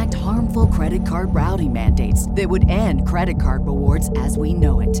would enact harmful credit card routing mandates that would end credit card rewards as we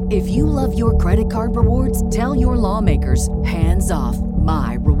know it. If you love your credit card rewards, tell your lawmakers, hands off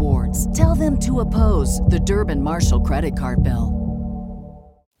my rewards. Tell them to oppose the Durbin-Marshall credit card bill.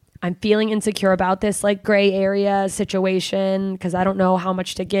 I'm feeling insecure about this like gray area situation because I don't know how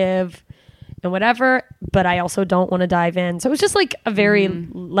much to give. and whatever, but I also don't want to dive in. So it was just like a very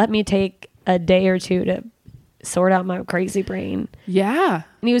let me take a day or two to sort out my crazy brain. Yeah.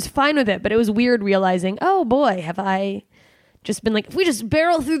 And he was fine with it, but it was weird realizing, oh boy, have I just been like, if we just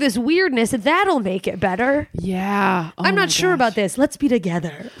barrel through this weirdness, that'll make it better. Yeah. Oh I'm my not sure gosh. about this. Let's be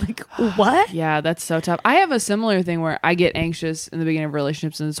together. Like, what? Yeah, that's so tough. I have a similar thing where I get anxious in the beginning of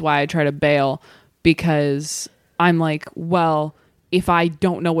relationships, and that's why I try to bail, because I'm like, well, if I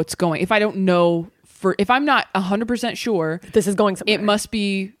don't know if I'm not 100% sure This is going somewhere. it must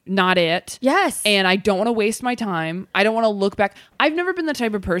be not it. Yes. And I don't want to waste my time. I don't want to look back. I've never been the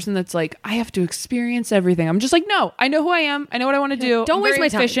type of person that's like, I have to experience everything. I'm just like, no, I know who I am. I know what I want to do. Don't I'm waste very my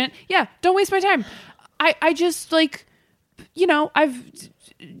time. efficient. Yeah. Don't waste my time. I just like, I've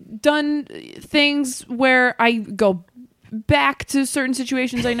done things where I go back to certain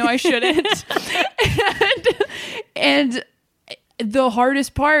situations I know I shouldn't. and the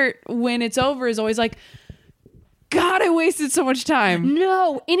hardest part when it's over is always like, God, I wasted so much time.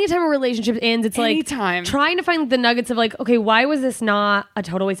 No, anytime a relationship ends, it's Anytime. like trying to find the nuggets of like, okay, why was this not a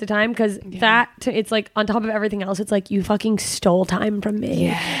total waste of time? Because it's like on top of everything else, it's like you fucking stole time from me.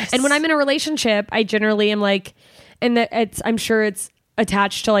 Yes. And when I'm in a relationship, I generally am like, I'm sure it's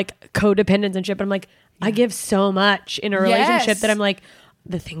attached to like codependence and shit, but I'm like, I give so much in a relationship Yes. that I'm like,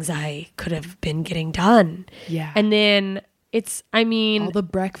 the things I could have been getting done. Yeah. And then All the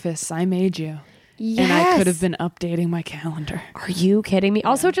breakfasts I made you. yes. And I could have been updating my calendar. Are you kidding me?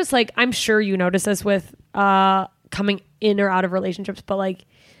 Also, just like, I'm sure you notice this with coming in or out of relationships, but like,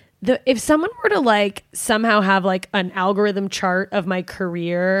 if someone were to like somehow have like an algorithm chart of my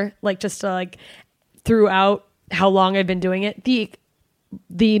career, like just to like throughout how long I've been doing it,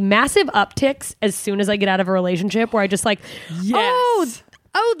 the massive upticks as soon as I get out of a relationship where I just like,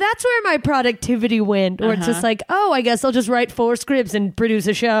 oh, that's where my productivity went. Or it's just like, oh, I guess I'll just write 4 scripts and produce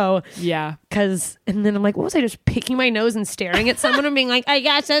a show. Yeah. And then I'm like, what was I just picking my nose and staring at someone and being like, I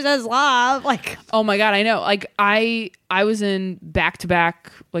guess this is love. Like, Oh my God, I know. Like I was in back-to-back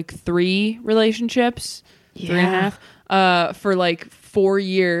like 3 relationships, 3.5, for like 4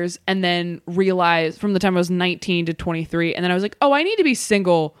 years, and then realized from the time I was 19 to 23, and then I was like, oh, I need to be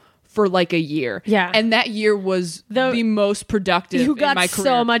single for like a year. Yeah. And that year was the most productive you in got my career.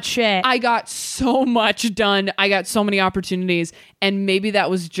 so much shit. I got so much done. I got so many opportunities, and maybe that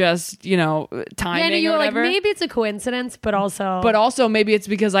was just, timing you or were like, whatever. maybe it's a coincidence, but also. But also maybe it's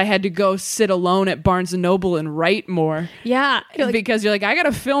because I had to go sit alone at Barnes & Noble and write more. yeah. You're like, Because you're like, I got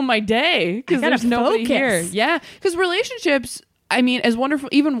to fill my day because gotta there's nobody focus. here. Yeah. Because relationships, I mean, as wonderful,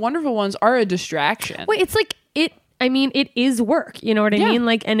 even wonderful ones are a distraction. wait, it's like, it is work. You know what I Yeah. mean?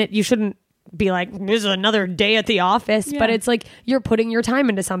 Like, and you shouldn't be like, this is another day at the office, but it's like you're putting your time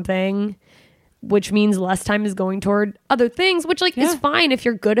into something, which means less time is going toward other things, which like is fine if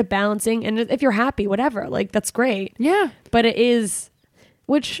you're good at balancing and if you're happy, whatever, like that's great. Yeah. But it is,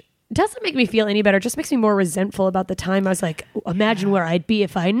 which doesn't make me feel any better, just makes me more resentful about the time I was like, imagine where I'd be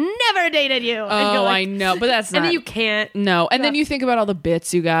if I never dated you. And you're Oh, like, I know. But that's not. and then you can't. No. And then you think about all the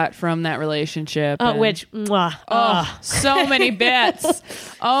bits you got from that relationship. and- Which, mwah, so many bits.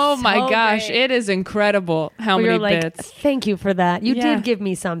 Oh my So gosh. great. It is incredible how you're many like, bits. thank you for that. You Yeah. did give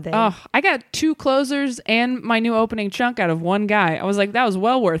me something. Oh, I got 2 closers and my new opening chunk out of one guy. I was like, that was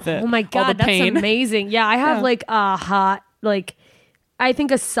well worth it. Oh my All God, the that's pain. amazing. Yeah, I have like a hot, like, I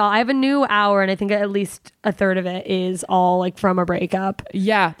think I have a new hour, and I think at least a third of it is all like from a breakup.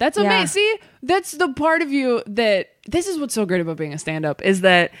 Yeah, that's Yeah. amazing. See, that's the part of you that this is what's so great about being a stand-up is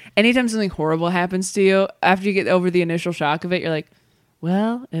that anytime something horrible happens to you, after you get over the initial shock of it, you're like,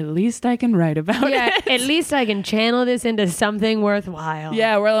 well, at least I can write about Yeah, it. at least I can channel this into something worthwhile.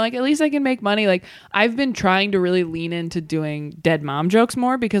 Yeah, we're like, at least I can make money. Like, I've been trying to really lean into doing dead mom jokes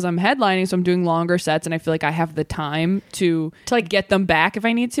more because I'm headlining, so I'm doing longer sets, and I feel like I have the time to like get them back if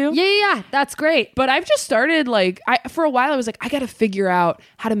I need to. Yeah, that's great. But I've just started for a while I was like, I got to figure out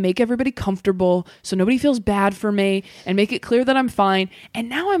how to make everybody comfortable so nobody feels bad for me and make it clear that I'm fine. And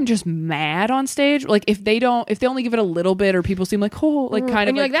now I'm just mad on stage. Like if they only give it a little bit or people seem like, oh, like kind And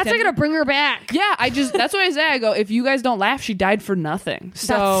of you're like, that's not tender- gonna bring her back. Yeah, that's what I say. I go, if you guys don't laugh, she died for nothing.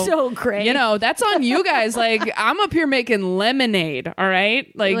 So, That's so great. That's on you guys. Like I'm up here making lemonade. All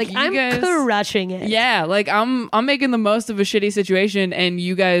right. Like you I'm guys, crushing it. yeah, like I'm making the most of a shitty situation, and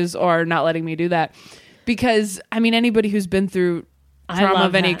you guys are not letting me do that. Because I mean, anybody who's been through trauma love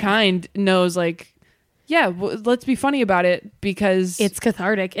of any that. kind knows, like, yeah, let's be funny about it because It's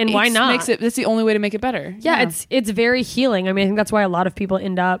cathartic, and why not? That's the only way to make it better. Yeah, it's very healing. I mean, I think that's why a lot of people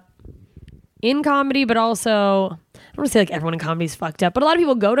end up in comedy, but also I don't want to say like everyone in comedy is fucked up, but a lot of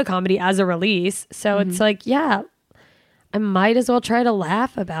people go to comedy as a release. So it's like, yeah, I might as well try to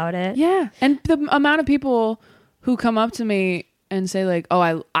laugh about it. Yeah. And the amount of people who come up to me and say like,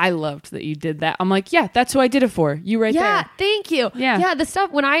 oh, I loved that you did that. I'm like, yeah, that's who I did it for. You right Yeah, there. thank you. Yeah. Yeah, the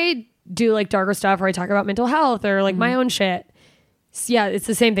stuff when I do like darker stuff or I talk about mental health or like my own shit. Yeah, it's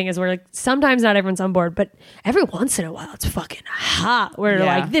the same thing as where like sometimes not everyone's on board, but every once in a while it's fucking hot where they're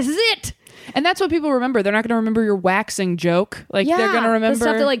Yeah. like, this is it. And that's what people remember. They're not going to remember your waxing joke. Like they're going to remember the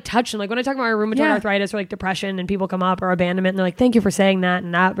stuff that like touch them. Like when I talk about my rheumatoid arthritis or like depression and people come up or abandonment and they're like, thank you for saying that.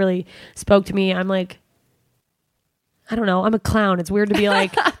 And that really spoke to me. I'm like, I don't know. I'm a clown. It's weird to be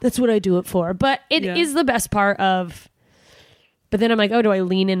like, that's what I do it for. But it is the best part of, but then I'm like, oh, do I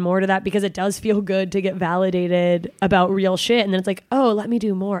lean in more to that? Because it does feel good to get validated about real shit. And then it's like, oh, let me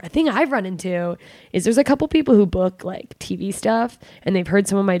do more. A thing I've run into is there's a couple people who book like TV stuff and they've heard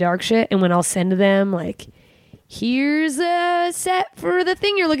some of my dark shit. And when I'll send to them like, here's a set for the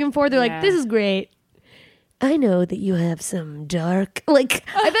thing you're looking for, they're like, this is great. I know that you have some dark, like,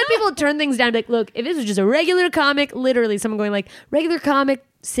 I've had people turn things down, like, look, if this was just a regular comic, literally someone going like, regular comic,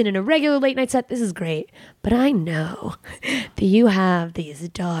 sit in a regular late night set, this is great. But I know that you have these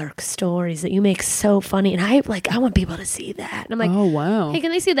dark stories that you make so funny. And I want people to see that. And I'm like, oh, wow. hey,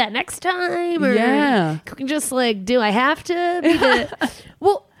 can they see that next time? Or Yeah. can we just like, do I have to be the,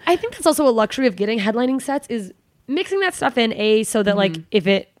 well, I think that's also a luxury of getting headlining sets is mixing that stuff in, so that like, if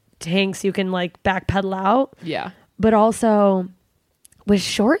it tanks, you can like backpedal out. Yeah. But also with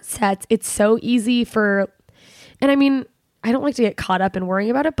short sets, it's so easy for, and I mean, I don't like to get caught up in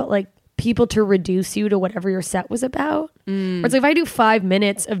worrying about it, but like people to reduce you to whatever your set was about. Or it's like if I do 5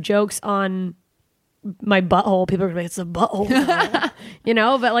 minutes of jokes on my butthole, people are gonna be like, it's a butthole, you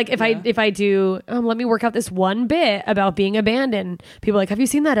know. But like if I do, let me work out this one bit about being abandoned. People are like, have you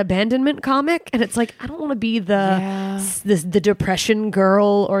seen that abandonment comic? And it's like, I don't want to be the depression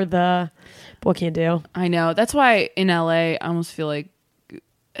girl or the. What can you do? I know. That's why in LA, I almost feel like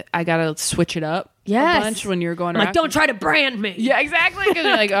I gotta switch it up a bunch when you're going I'm around. like, don't try to brand me. Yeah, exactly. Because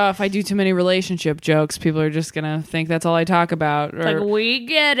you're like, oh, if I do too many relationship jokes, people are just gonna think that's all I talk about. Or Like, we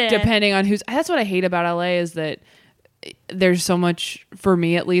get it. depending on who's. That's what I hate about LA is that there's so much, for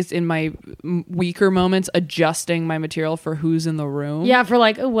me at least, in my weaker moments, adjusting my material for who's in the room. Yeah, for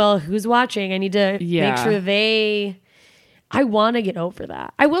like, oh, well, who's watching? I need to Yeah. make sure they. I want to get over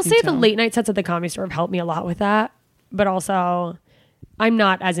that. I will say the late night sets at the Comedy Store have helped me a lot with that. But also, I'm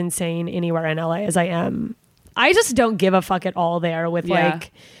not as insane anywhere in LA as I am. I just don't give a fuck at all there with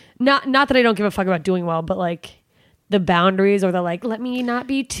like, not that I don't give a fuck about doing well, but like the boundaries or the like, let me not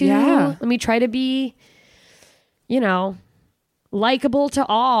be too, let me try to be, you know, likable to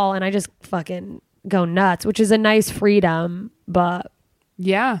all. And I just fucking go nuts, which is a nice freedom. But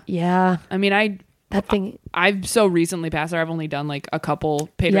Yeah. I mean, that thing. I've so recently passed there. I've only done like a couple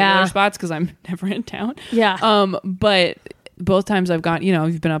paid regular spots because I'm never in town. Yeah. But both times I've gone, you know,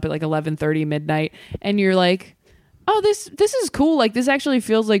 you've been up at like 11:30 midnight and you're like, oh, this is cool. Like this actually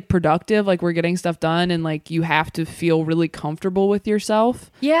feels like productive. Like we're getting stuff done and like you have to feel really comfortable with yourself.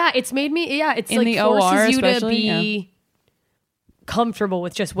 Yeah. It's made me, it's In like the forces OR you to especially, be comfortable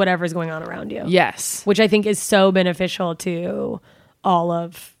with just whatever's going on around you. Yes. Which I think is so beneficial to all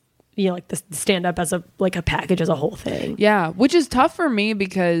of, you know, like the stand up as a package as a whole thing. Yeah. Which is tough for me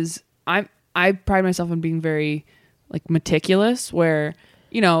because I pride myself on being very like meticulous where,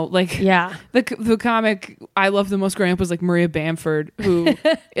 you know, like the comic I love the most growing up was like Maria Bamford, who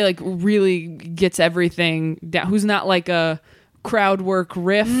like really gets everything down, who's not like a crowd work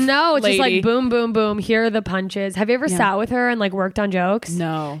riff. No, it's lady. just like boom, boom, boom. Here are the punches. Have you ever sat with her and like worked on jokes?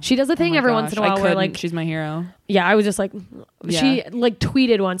 No. She does a thing Oh my every gosh, once in a while I where like, she's my hero. yeah, I was just like, she Yeah. like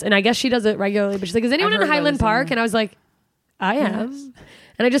tweeted once and I guess she does it regularly, but she's like, is anyone I've in heard about Highland this Park? thing. And I was like, I am. Yes.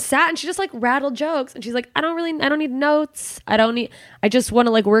 And I just sat and she just like rattled jokes and she's like, I don't need notes. I just want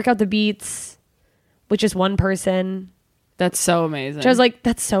to like work out the beats with just one person. That's so amazing. So I was like,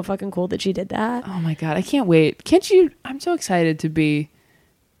 that's so fucking cool that she did that. oh my God, I can't wait. Can't you? I'm so excited to be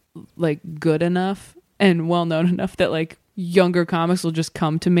like good enough and well known enough that like younger comics will just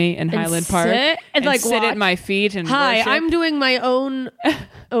come to me in Highland Park sit and, like, sit watch. at my feet and Hi, worship. I'm doing my own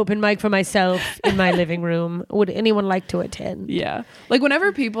open mic for myself in my living room. Would anyone like to attend? Yeah. Like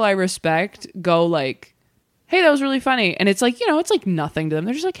whenever people I respect go like, hey, that was really funny. And it's like, you know, it's like nothing to them.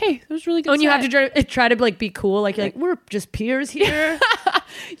 They're just like, hey, that was really good. Oh, and you have set." to try to like be cool. Like you're like, we're just peers here.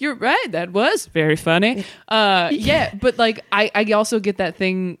 You're right. That was very funny. Yeah. But like, I also get that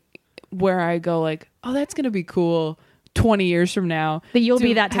thing where I go like, oh, that's going to be cool 20 years from now. That you'll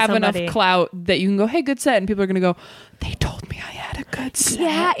be that to have somebody. enough clout that you can go, hey, good set. And people are going to go, they told me I had a good set.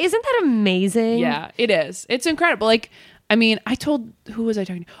 Yeah, isn't that amazing? Yeah, it is. It's incredible. Like, I mean, who was I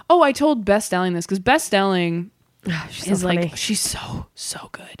talking to? Oh, I told Best Stelling this because Best Stelling She's so funny. she's so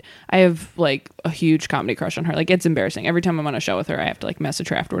good. I have like a huge comedy crush on her. Like it's embarrassing. Every time I'm on a show with her, I have to like message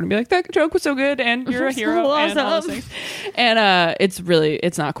her afterward and be like, that joke was so good and you're a hero So and all those awesome. things. And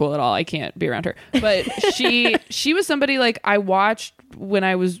it's not cool at all. I can't be around her. But she was somebody like I watched when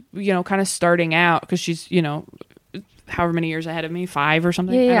I was, kind of starting out, because she's, however many years ahead of me, 5 or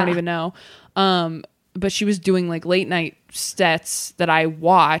something. Yeah. I don't even know. But she was doing like late night sets that I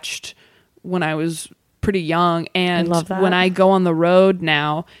watched when I was pretty young. And love that. when I go on the road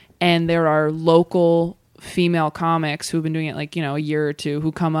now and there are local female comics who've been doing it like, a year or two,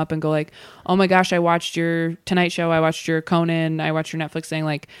 who come up and go like, oh my gosh, I watched your Tonight Show, I watched your Conan, I watched your Netflix thing.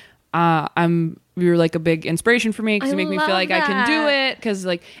 Like, you're like a big inspiration for me because you make me feel like I can do it. Because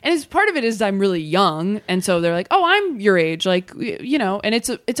and it's part of it is I'm really young, and so they're like, oh, I'm your age, like and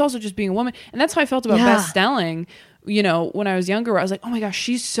it's also just being a woman, and that's how I felt about Best Stelling. When I was younger, I was like, oh my gosh,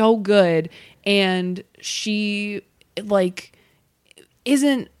 she's so good, and she like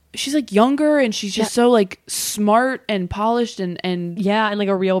isn't. She's like younger and she's just so like smart and polished and and like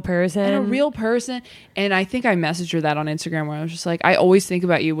a real person. And I think I messaged her that on Instagram where I was just like, I always think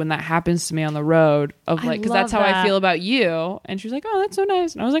about you when that happens to me on the road of like, because that's how I feel about you. And she was like, oh, that's so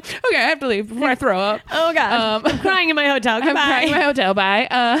nice. And I was like, okay, I have to leave before I throw up. Oh God, I'm crying in my hotel. Goodbye. I'm crying in my hotel. Bye.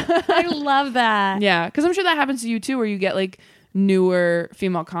 I love that. Yeah, because I'm sure that happens to you too, where you get like newer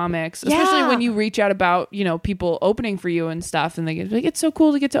female comics, especially when you reach out about people opening for you and stuff, and they get like, it's so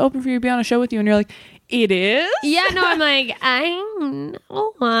cool to get to open for you, be on a show with you, and you're like, it is. Yeah, no, I'm like, I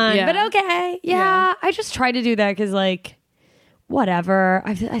know one, but okay, yeah. I just try to do that because like, whatever.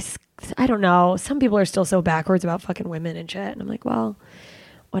 I don't know. Some people are still so backwards about fucking women and shit, and I'm like, well,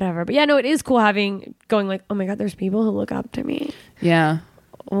 whatever. But yeah, no, it is cool going like, oh my God, there's people who look up to me. Yeah.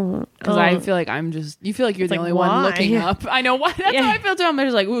 Because I feel like you feel like you're the only one looking up. I know why. That's how I feel too. I'm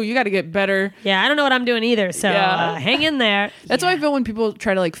just like, ooh, you got to get better. Yeah, I don't know what I'm doing either. So hang in there. That's why I feel when people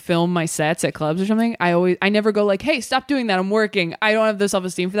try to like film my sets at clubs or something. I never go like, hey, stop doing that. I'm working. I don't have the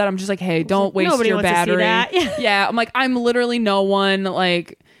self-esteem for that. I'm just like, hey, don't waste nobody your wants to see battery. that. Yeah. I'm like, I'm literally no one.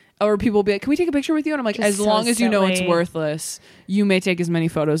 Like, or people will be like, can we take a picture with you? And I'm like, Just as so long as you know it's silly. worthless, you may take as many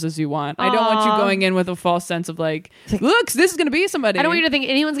photos as you want. I don't want you going in with a false sense of like, look, this is going to be somebody. I don't want you to think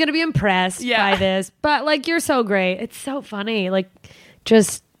anyone's going to be impressed by this. But like, you're so great. It's so funny. Like,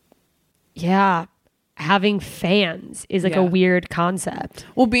 just, having fans is like a weird concept.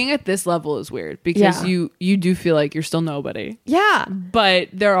 Well, being at this level is weird because you do feel like you're still nobody. Yeah. But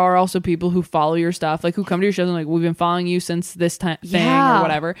there are also people who follow your stuff, like who come to your shows and like, we've been following you since this thing or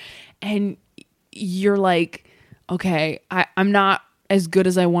whatever. And you're like, okay, I'm not as good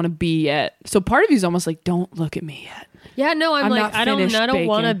as I want to be yet. So part of you is almost like, don't look at me yet. Yeah, no, I'm like, not I don't finished want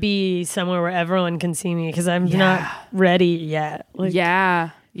to baking. be somewhere where everyone can see me because I'm not ready yet. Like,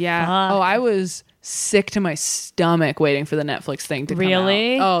 Yeah. Fuck. Oh, I was sick to my stomach waiting for the Netflix thing to come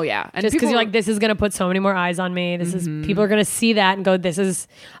Really? out. Oh, yeah. And just because people you're like, this is going to put so many more eyes on me. This is, people are going to see that and go,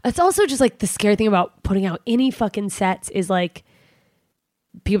 it's also just like the scary thing about putting out any fucking sets is like,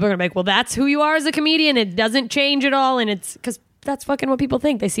 people are going to be like, well, that's who you are as a comedian. It doesn't change at all. And it's because that's fucking what people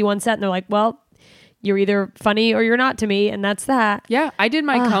think. They see one set and they're like, well, you're either funny or you're not to me. And that's that. Yeah. I did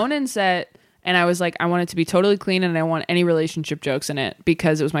my Conan set and I was like, I want it to be totally clean and I want any relationship jokes in it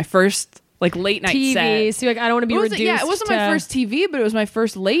because it was my first like late night TV. set. So you're like, I don't want to be reduced. Yeah, it wasn't my first TV, but it was my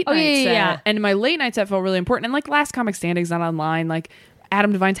first late night set. Yeah. And my late night set felt really important. And like Last Comic Standing's not online. Like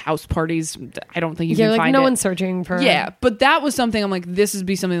Adam Devine's house parties, I don't think you can like find no it. one's searching for. Yeah, but that was something I'm like, this would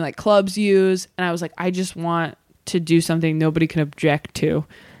be something like clubs use. And I was like, I just want to do something nobody can object to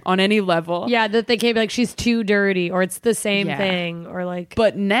on any level. Yeah, that they can't be like, she's too dirty or it's the same Yeah. thing or like.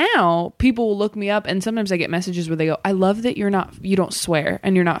 But now people will look me up and sometimes I get messages where they go, I love that you don't swear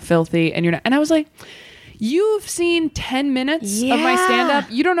and you're not filthy and you're not. And I was like, you've seen 10 minutes of my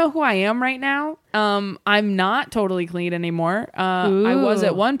stand-up. You don't know who I am right now. I'm not totally clean anymore. I was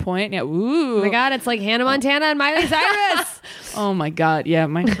at one point. Yeah. Ooh. Oh my God, it's like Hannah Montana and Miley Cyrus. Oh my God. Yeah.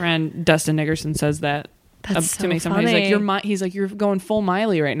 My friend Dustin Nickerson says that. That's to so me sometimes. funny. He's like, you're going full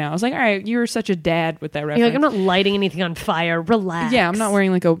Miley right now. I was like, all right, you're such a dad with that reference. You're like, I'm not lighting anything on fire. Relax. Yeah, I'm not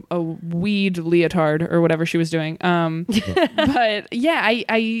wearing like a weed leotard or whatever she was doing. But yeah,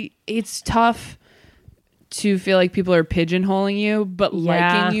 I it's tough to feel like people are pigeonholing you, but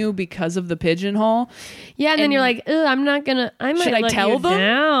liking you because of the pigeonhole. Yeah, and then you're like, ugh, I'm not gonna. I might Should I let tell you them?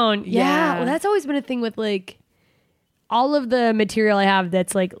 down. Yeah. Yeah. Well, that's always been a thing with like all of the material I have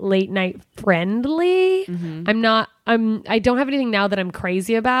that's like late night friendly. I don't have anything now that I'm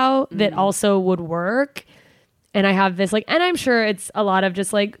crazy about that also would work. And I have this like, and I'm sure it's a lot of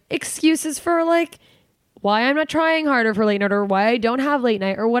just like excuses for like why I'm not trying harder for late night or why I don't have late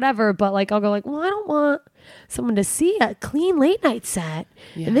night or whatever. But like, I'll go like, well, someone to see a clean late night set,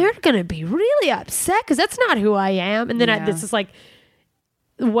 and they're gonna be really upset because that's not who I am. And then this is like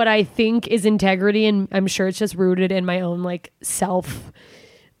what I think is integrity, and I'm sure it's just rooted in my own like self,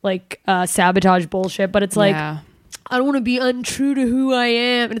 like sabotage bullshit. But it's like I don't want to be untrue to who I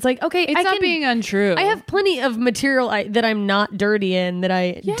am, and it's like okay, it's not being untrue. I have plenty of material that I'm not dirty in that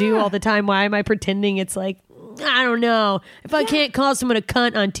I do all the time. Why am I pretending it's like? I don't know. If I can't call someone a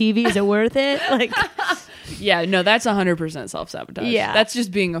cunt on TV, is it worth it? Like, yeah, no, that's 100% self-sabotage. Yeah. That's just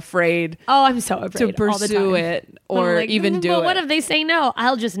being afraid. Oh, I'm so afraid to pursue it or like, even do but it. what if they say no?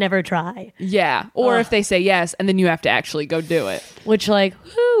 I'll just never try. Yeah. Or if they say yes, and then you have to actually go do it. Which, like,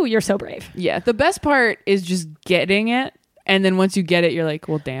 whoo, you're so brave. Yeah. The best part is just getting it. And then once you get it, you're like,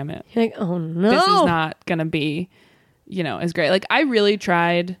 well, damn it. You're like, oh no. This is not going to be, as great. Like, I really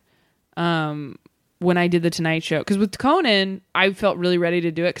tried, when I did the Tonight Show, because with Conan, I felt really ready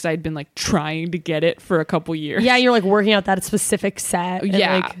to do it because I'd been like trying to get it for a couple years. Yeah, you're like working out that specific set. And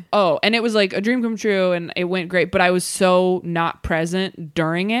yeah. And it was like a dream come true, and it went great. But I was so not present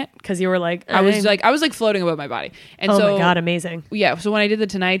during it because you were like, I was like floating above my body. And oh my god, amazing. Yeah. So when I did the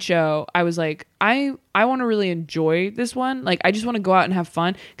Tonight Show, I was like, I want to really enjoy this one. Like, I just want to go out and have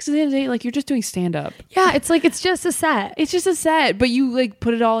fun. Because at the end of the day, like, you're just doing stand up. Yeah, it's like, it's just a set. It's just a set. But you, like,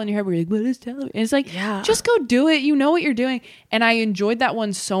 put it all in your head where you're like, what is television? And it's like, just go do it. You know what you're doing. And I enjoyed that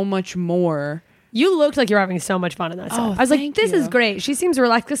one so much more. You looked like you were having so much fun in that set. I was like, this is great. She seems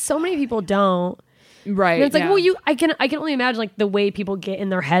relaxed because so many people don't. Right. And it's like, well, I can only imagine, like, the way people get in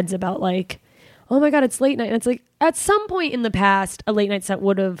their heads about, like, oh my God, it's late night. And it's like, at some point in the past, a late night set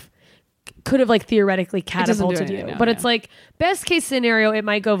could have like theoretically catapulted you. Now, but it's like best case scenario, it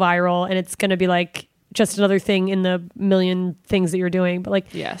might go viral and it's going to be like just another thing in the million things that you're doing. But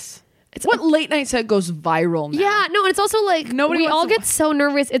like, yes. It's what late night set goes viral now? Yeah, no, and it's also like we all get so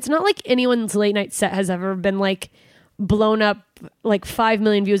nervous. It's not like anyone's late night set has ever been like blown up like 5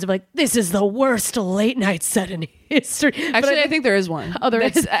 million views of like, this is the worst late night set in history. Actually, I think there is one. Oh, there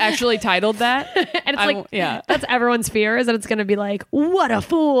is actually titled that. And it's that's everyone's fear, is that it's going to be like, what a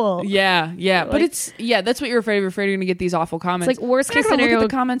fool. Yeah. Like, but it's, that's what you're afraid of. You're afraid you're going to get these awful comments. It's like worst case scenario. Look at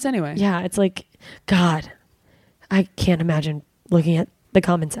the comments anyway. Yeah, it's like, God, I can't imagine looking at the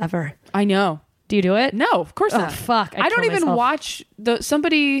comments ever. I know. Do you do it? No, of course not. Fuck. I don't even watch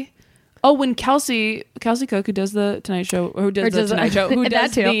somebody. Oh, when Kelsey Cook, who does the Tonight Show, who does the Tonight Show, who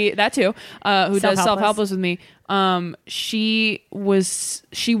does who does Self-Helpless with me, she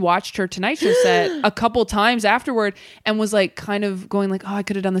watched her Tonight Show set a couple times afterward and was like kind of going like, oh, I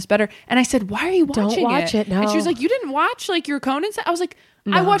could have done this better. And I said, why are you watching it? Don't watch it, no. And she was like, you didn't watch like your Conan set? I was like,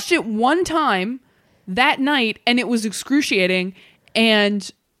 no. I watched it one time that night and it was excruciating,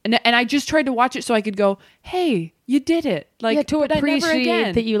 and I just tried to watch it so I could go, hey, you did it. Like, to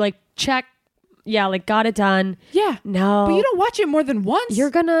appreciate that you like check, like got it done. Yeah. No. But you don't watch it more than once.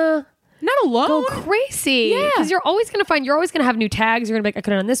 You're gonna not alone. Go crazy. Yeah. Because you're always gonna have new tags. You're gonna be like, I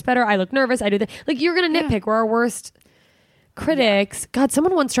could have done this better. I look nervous. I do that. Like, you're gonna nitpick. We're our worst critics. God,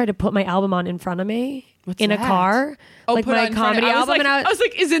 someone once tried to put my album on in front of me in a car. Oh, like my comedy album. Like, and I was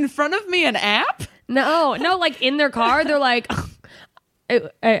like, is in front of me an app? No, like in their car, they're like,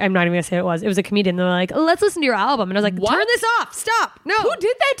 I'm not even gonna say it was. It was a comedian. They're like, let's listen to your album, and I was like, turn this off. Stop. No. Who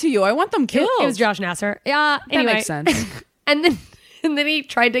did that to you? I want them killed. It was Josh Nasser. Yeah. Anyway. That makes sense. and then he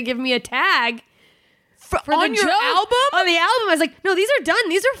tried to give me a tag for on the your joke. album. On the album, I was like, no, these are done.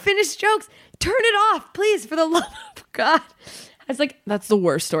 These are finished jokes. Turn it off, please, for the love of God. I was like, that's the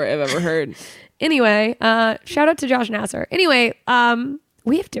worst story I've ever heard. Anyway, shout out to Josh Nasser. Anyway,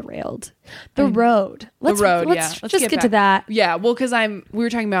 we have derailed the road. Let's just get to that. Yeah, well, because we were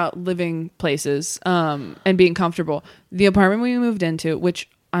talking about living places and being comfortable. The apartment we moved into, which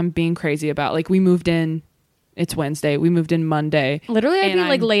I'm being crazy about, like we moved in. It's Wednesday. We moved in Monday. Literally, I'd be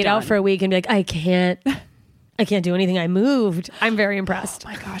like laid out for a week and be like, I can't do anything. I moved. I'm very impressed. Oh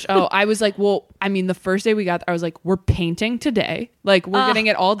my gosh. Oh, I was like, well, I mean, the first day we got there, I was like, we're painting today. Like, we're getting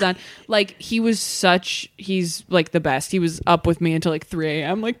it all done. Like, he's like the best. He was up with me until like 3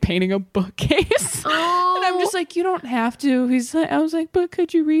 a.m. like painting a bookcase. Oh. And I'm just like, you don't have to. I was like, but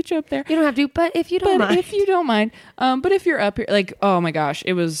could you reach up there? You don't have to, but if you don't mind. If you don't mind. But if you're up here, like, oh my gosh,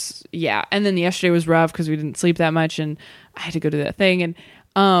 it was, yeah. And then yesterday was rough because we didn't sleep that much and I had to go to that thing. And,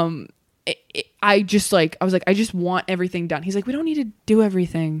 I was like, I just want everything done. He's like, we don't need to do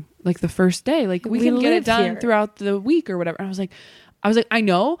everything like the first day. Like we can get it done throughout the week or whatever. And I was like, I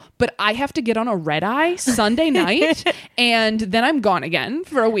know, but I have to get on a red eye Sunday night and then I'm gone again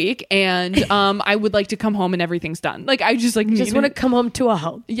for a week. And I would like to come home and everything's done. Like I just want to come home to a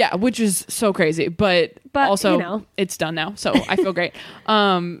home. Yeah, which is so crazy. But also, it's done now. So I feel great.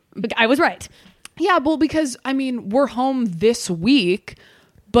 I was right. Yeah, well, because I mean, we're home this week,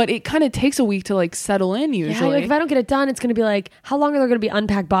 but it kind of takes a week to like settle in usually. Yeah, like if I don't get it done, it's going to be like, how long are there going to be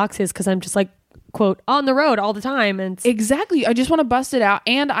unpacked boxes? Because I'm just like, quote, on the road all the time. And Exactly. I just want to bust it out.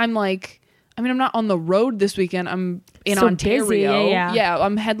 And I'm like, I mean, I'm not on the road this weekend. I'm in So Ontario. busy, yeah.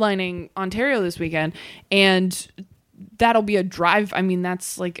 I'm headlining Ontario this weekend. And that'll be a drive. I mean,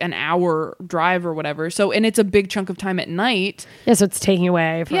 that's like an hour drive or whatever. So, and it's a big chunk of time at night. yeah, so it's taking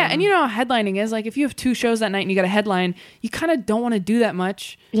away from. Yeah. And you know how headlining is. Like if you have 2 shows that night and you got a headline, you kind of don't want to do that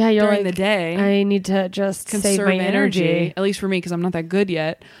much Yeah, you're during like, the day. I need to just save Conserve my energy. at least for me, because I'm not that good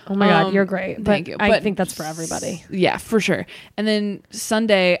yet. Oh my God, you're great. But Thank you. I But think that's for everybody. Yeah, for sure. And then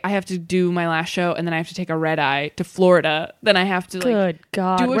Sunday, I have to do my last show, and then I have to take a red eye to Florida. Then I have to like Good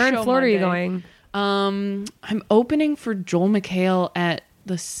God. do a Where in show Florida are you Monday. going? I'm opening for Joel McHale at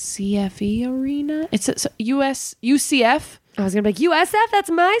the CFE Arena. It's a UCF. I was going to be like, USF? That's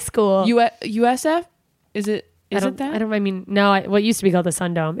my school. USF. Is it? Is it that? I mean, no, what used to be called the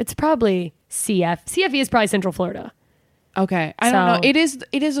Sundome. It's probably CF. CFE is probably Central Florida. Okay, I don't know. So-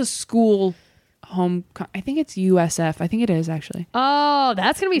 It is a school home. I think it's USF. I think it is actually. Oh,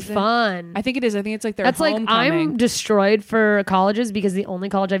 that's going to be fun. I think it is. I think it's like their That's like, homecoming. I'm destroyed for colleges because the only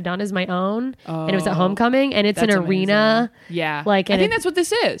college I've done is my own. And it was at homecoming, and it's an That's arena. amazing. Yeah, Like, I and think it- that's what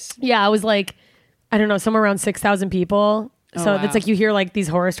this is. Yeah, I was like, I don't know, somewhere around 6,000 people. So wow. it's like you hear like these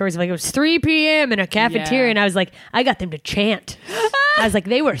horror stories of like it was 3 p.m. in a cafeteria, Yeah. and I was like, I got them to chant. I was like,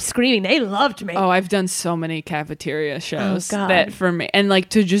 they were screaming. They loved me. Oh, I've done so many cafeteria shows God. that for me, and like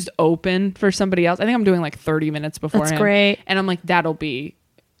to just open for somebody else. I think I'm doing like 30 minutes beforehand. great. And I'm like, that'll be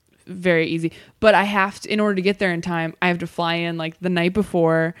very easy. But I have to, in order to get there in time, I have to fly in like the night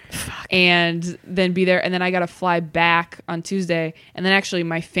before and then be there. And then I got to fly back on Tuesday. And then actually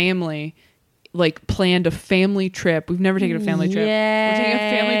my family like planned a family trip. We've never taken a family trip. We're taking a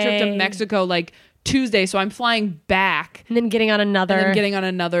family trip to Yay. Mexico like Tuesday. So I'm flying back And then getting on another. and then getting on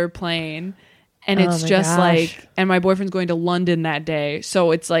another plane. And Oh it's my just gosh. like, and my boyfriend's going to London that day.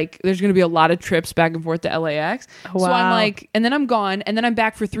 So it's like, there's going to be a lot of trips back and forth to LAX. So I'm Wow. like, and then I'm gone. And then I'm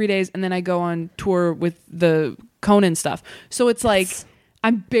back for 3 days. And then I go on tour with the Conan stuff. So it's like,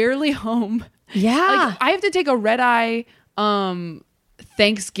 I'm barely home. Yeah. Like, I have to take a red eye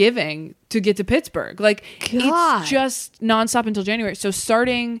Thanksgiving to get to Pittsburgh. Like God. it's just nonstop until January. So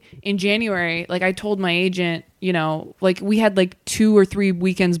starting in January, like I told my agent, you know, like we had like 2 or 3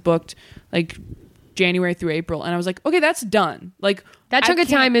 weekends booked, like January through April, and I was like, okay, that's done. Like that chunk I of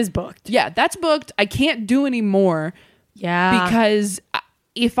time can't- is booked. yeah, that's booked. I can't do any more Yeah. because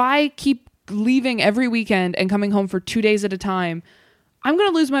if I keep leaving every weekend and coming home for 2 days at a time, I'm going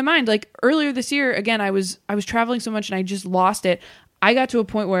to lose my mind. Like earlier this year, again, I was traveling so much and I just lost it. I got to a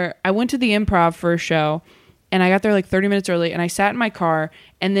point where I went to the Improv for a show and I got there like 30 minutes early and I sat in my car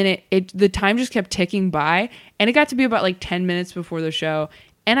and then the time just kept ticking by and it got to be about like 10 minutes before the show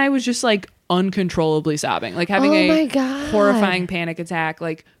and I was just like uncontrollably sobbing, like having Oh my a God. horrifying panic attack,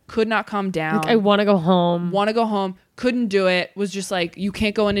 like could not calm down. Like, I want to go home. Want to go home, couldn't do it, was just like, you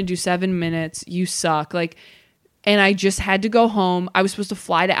can't go in and do 7 minutes, you suck. Like, and I just had to go home. I was supposed to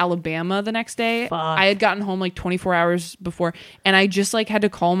fly to Alabama the next day. Fuck. I had gotten home like 24 hours before, and I just like had to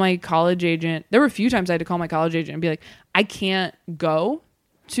call my college agent. There were a few times I had to call my college agent and be like, I can't go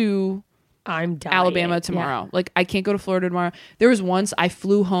to I'm dying. Alabama tomorrow. Like, I can't go to Florida tomorrow. There was once I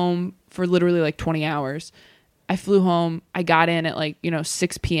flew home for literally like 20 hours. I flew home. I got in at like,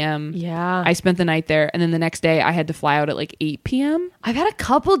 6 p.m. Yeah. I spent the night there. And then the next day I had to fly out at like 8 p.m. I've had a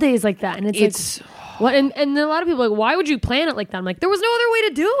couple days like that, and it's like, what? And a lot of people are like, why would you plan it like that? I'm like, there was no other way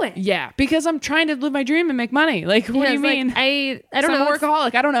to do it. Yeah, because I'm trying to live my dream and make money. Like, what do you it's like, mean? I don't I'm know. a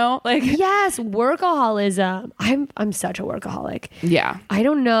workaholic. I don't know. Like, Yes, workaholism. I'm such a workaholic. yeah. I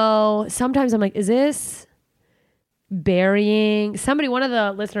don't know. Sometimes I'm like, is this burying somebody? One of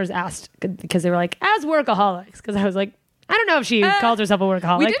the listeners asked because they were like, as workaholics, because I was like, I don't know if she calls herself a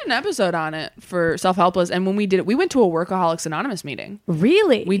workaholic. We did an episode on it for Self Helpless, and when we did it, we went to a Workaholics Anonymous meeting.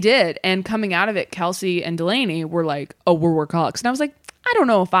 Really? We did, and coming out of it, Kelsey and Delaney were like, "Oh, we're workaholics," and I was like, "I don't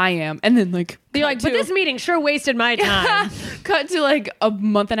know if I am." And then like, They're like, but this meeting sure wasted my time. cut to like a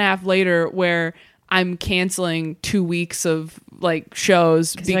month and a half later, where I'm canceling 2 weeks of like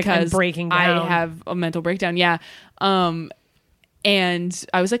shows you're like, I'm because breaking down. I have a mental breakdown. Yeah. And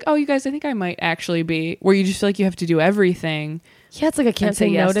I was like, oh, you guys, I think I might actually be, where you just feel like you have to do everything. Yeah, it's like I can't and say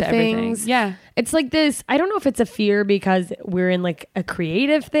say no yes to everything. things. Yeah. It's like this. I don't know if it's a fear because we're in like a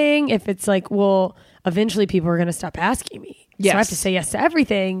creative thing. If it's like, well, eventually people are going to stop asking me. So I have Yes. to say yes to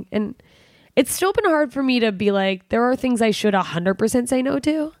everything. And it's still been hard for me to be like, there are things I should 100% say no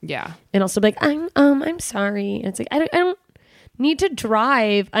to. Yeah. And also be like, I'm sorry. And it's like, I don't need to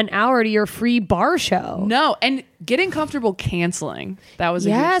drive an hour to your free bar show. No, and getting comfortable canceling. That was a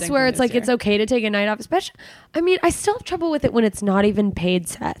huge Yes, thing where for it's this like year. it's okay to take a night off. Especially, I mean, I still have trouble with it when it's not even paid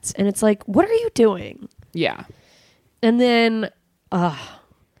sets, and it's like, what are you doing? Yeah. And then,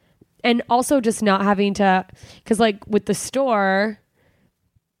 and also just not having to, because like with the store,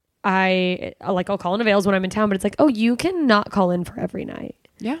 I'll call in avails when I'm in town, but it's like, oh, you cannot call in for every night.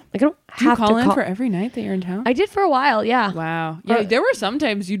 Yeah. Like I don't Do you have call to in for every night that you're in town? I did for a while, yeah. Wow. Yeah, there were some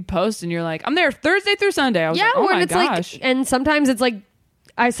times you'd post and you're like, I'm there Thursday through Sunday. I was Yeah, like, oh where my it's gosh. like, and sometimes it's like,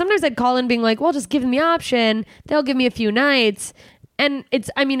 I'd call in being like, well, just give them the option. They'll give me a few nights. And it's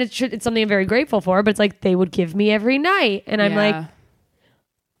something I'm very grateful for, but it's like they would give me every night. And I'm like,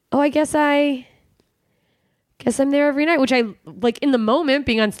 oh, I guess I'm there every night, which I like in the moment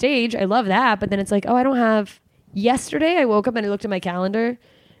being on stage. I love that. But then it's like, oh, I don't have. Yesterday, I woke up and I looked at my calendar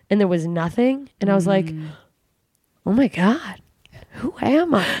and there was nothing. And I was like, oh my God, who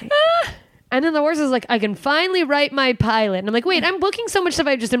am I? And then the worst is like, I can finally write my pilot. And I'm like, wait, I'm booking so much stuff.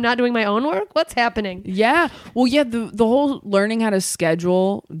 I just am not doing my own work. What's happening? Yeah. Well, yeah, the whole learning how to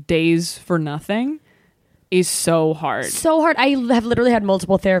schedule days for nothing is so hard. So hard. I have literally had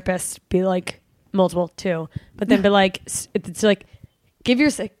multiple therapists be like, multiple too, but then be like, it's like, give your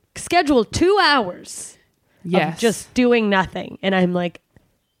schedule 2 hours of just doing nothing. And I'm like,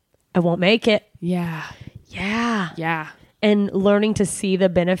 I won't make it. Yeah. Yeah. Yeah. And learning to see the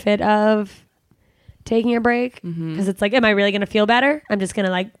benefit of taking a break. Because it's like, am I really going to feel better? I'm just going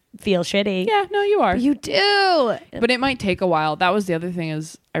to like feel shitty. Yeah, no, you are. But you do. But it might take a while. That was the other thing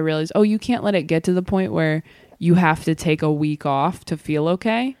is I realized, you can't let it get to the point where you have to take a week off to feel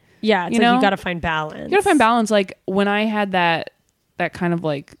okay. Yeah. It's you like know? you got to find balance. You got to find balance. Like when I had that kind of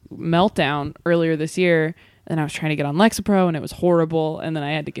like meltdown earlier this year, and I was trying to get on Lexapro and it was horrible. And then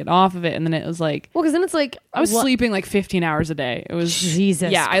I had to get off of it. And then it was like, well, because then it's like, I was sleeping like 15 hours a day. It was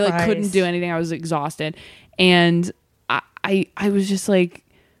Jesus. Yeah. I like couldn't Christ. do anything. I was exhausted. And I was just like,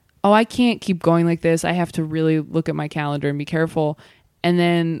 oh, I can't keep going like this. I have to really look at my calendar and be careful. And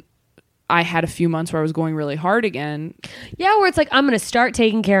then I had a few months where I was going really hard again. Yeah, where it's like, I'm going to start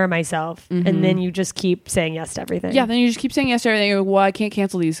taking care of myself. And then you just keep saying yes to everything. Yeah, then you just keep saying yes to everything. You're like, well, I can't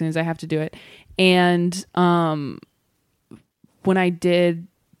cancel these things. I have to do it. And when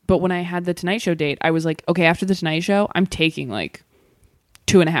I had the Tonight Show date, I was like, okay, after the Tonight Show, I'm taking like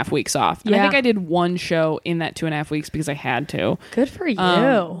 2.5 weeks off. And I think I did one show in that 2.5 weeks because I had to. Good for you.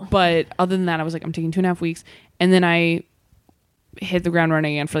 But other than that, I was like, I'm taking 2.5 weeks. And then I hit the ground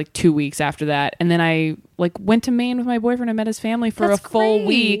running again for like 2 weeks after that. And then I like went to Maine with my boyfriend and met his family for That's a full great.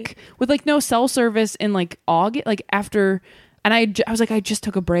 week with like no cell service in like August, like after, and I was like, I just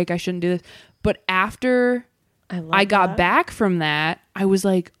took a break. I shouldn't do this. But after I got back from that, I was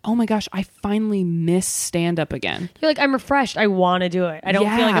like, oh my gosh, I finally miss stand up again. You're like, I'm refreshed. I want to do it. I don't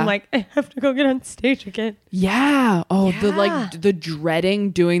feel like I'm like, I have to go get on stage again. Yeah. Oh, Yeah. the dreading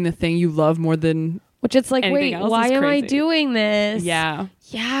doing the thing you love more than Which it's like, anything wait, else why is am I crazy. doing this? Yeah.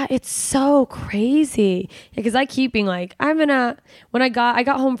 Yeah, it's so crazy. Because I keep being like, when I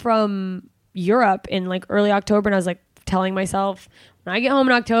got home from Europe in like early October, and I was like telling myself, when I get home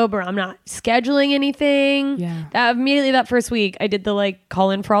in October, I'm not scheduling anything. Yeah. Immediately that first week, I did the like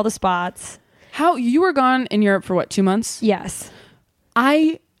call in for all the spots. How you were gone in Europe for what, 2 months? Yes.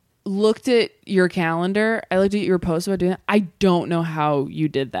 I looked at your calendar. I looked at your post about doing that. I don't know how you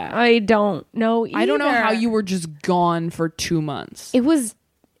did that. I don't know either. I don't know how you were just gone for 2 months. It was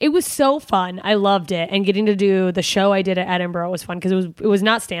so fun. I loved it. And getting to do the show I did at Edinburgh was fun because it was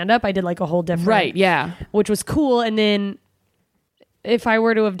not stand up. I did like a whole different. Right, yeah. Which was cool. And then if I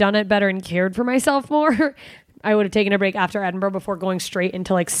were to have done it better and cared for myself more, I would have taken a break after Edinburgh before going straight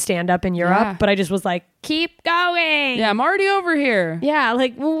into like stand up in Europe. Yeah. But I just was like, keep going. Yeah, I'm already over here. Yeah.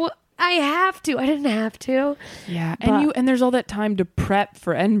 Like, well, I have to. I didn't have to. Yeah. But- And there's all that time to prep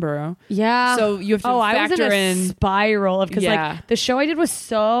for Edinburgh. Yeah. So you have to I was factor in a spiral of because Yeah. like the show I did was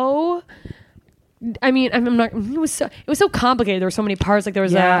so. I mean, I'm not. It was so complicated. There were so many parts. Like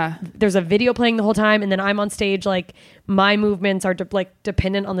there's a video playing the whole time, and then I'm on stage. Like my movements are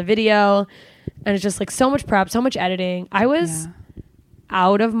dependent on the video, and it's just like so much prep, so much editing. I was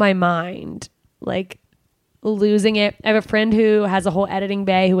out of my mind, like losing it. I have a friend who has a whole editing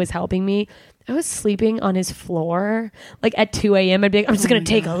bay who was helping me. I was sleeping on his floor, like at 2 a.m. I'd be like, I'm just gonna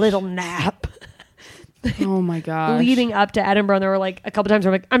take a little nap. Oh my gosh. Leading up to Edinburgh, and there were like a couple times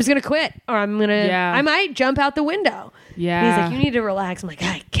where I'm like, I'm just gonna quit, or I might jump out the window. Yeah. And he's like, you need to relax. I'm like,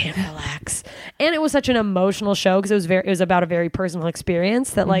 I can't relax. And it was such an emotional show because it was about a very personal experience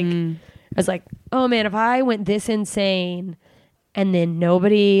that like I was like, oh man, if I went this insane and then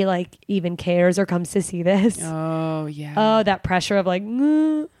nobody like even cares or comes to see this. Oh yeah. Oh, that pressure of like,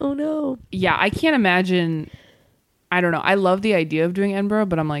 oh no. Yeah, I can't imagine. I don't know. I love the idea of doing Edinburgh,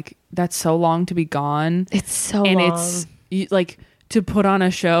 but I'm like, that's so long to be gone. It's so and long. it's like to put on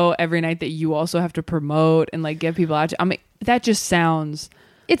a show every night that you also have to promote and like get people out to, I mean, that just sounds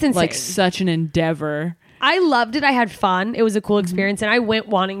it's insane. like such an endeavor. I loved it. I had fun. It was a cool experience, and I went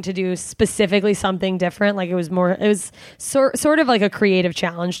wanting to do specifically something different. Like it was sort of like a creative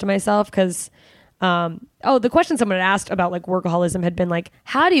challenge to myself because the question someone had asked about like workaholism had been like,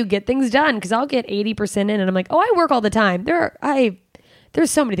 how do you get things done? Because I'll get 80% in and I'm like, oh, I work all the time. There's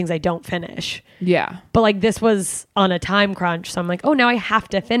so many things I don't finish. Yeah. But like this was on a time crunch. So I'm like, oh, now I have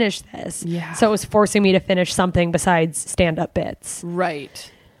to finish this. Yeah. So it was forcing me to finish something besides stand-up bits.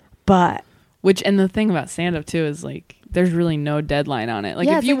 Right. But and the thing about stand-up too is like there's really no deadline on it. Like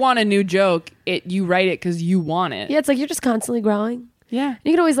Yeah, if it's you like- want a new joke, you write it because you want it. yeah, it's like you're just constantly growing. Yeah.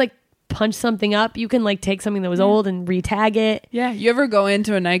 You can always like punch something up. You can like take something that was old and retag it. Yeah. You ever go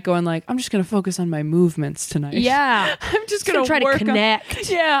into a night going like, I'm just going to focus on my movements tonight. Yeah. I'm just gonna going try to work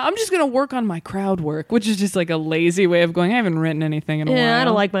connect. I'm just going to work on my crowd work, which is just like a lazy way of going, I haven't written anything in a while. Yeah, I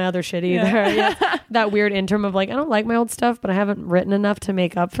don't like my other shit either. Yeah. That weird interim of like, I don't like my old stuff, but I haven't written enough to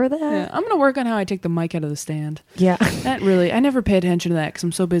make up for that. Yeah, I'm going to work on how I take the mic out of the stand. Yeah. That really, I never pay attention to that because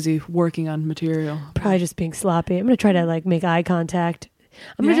I'm so busy working on material. Probably just being sloppy. I'm going to try to like make eye contact.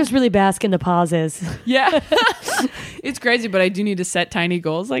 I'm going Yeah. to just really bask in the pauses. Yeah. It's crazy, but I do need to set tiny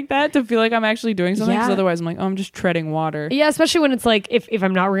goals like that to feel like I'm actually doing something. Because Yeah. otherwise I'm like, oh, I'm just treading water. Yeah, especially when it's like, if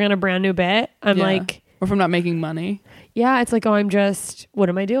I'm not working on a brand new bit, I'm Yeah. like, or if I'm not making money. yeah, it's like, oh, what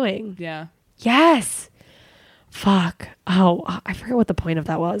am I doing? Yeah. Yes. Fuck. Oh, I forget what the point of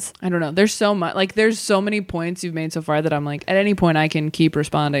that was. I don't know. There's so much, like, there's so many points you've made so far that I'm like, at any point I can keep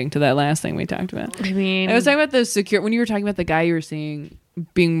responding to that last thing we talked about. I mean, I was talking about the secure, when you were talking about the guy you were seeing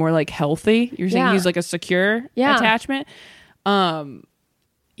being more like healthy, you're saying Yeah. he's like a secure Yeah. attachment.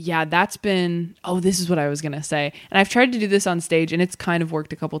 Yeah, that's been, this is what I was going to say. And I've tried to do this on stage and it's kind of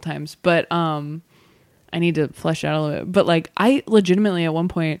worked a couple times, but I need to flesh it out a little bit. But like, I legitimately at one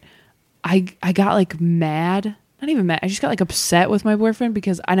point, I got like mad. Not even mad. I just got like upset with my boyfriend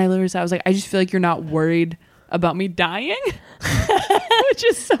and I literally said, I was like, I just feel like you're not worried about me dying, which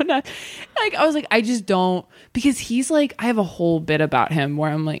is so nuts. Like, I was like, I just don't, because he's like, I have a whole bit about him where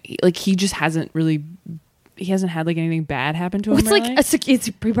I'm like he just hasn't really, he hasn't had like anything bad happen to him. it's like really.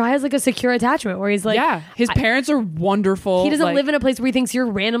 he probably has like a secure attachment where he's like, yeah, his parents are wonderful. he doesn't like, live in a place where he thinks you're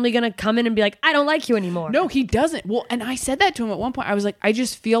randomly going to come in and be like, I don't like you anymore. No, he doesn't. Well, and I said that to him at one point. I was like, I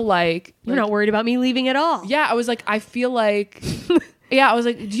just feel like You're not worried about me leaving at all. Yeah, I was like, I feel like, yeah, I was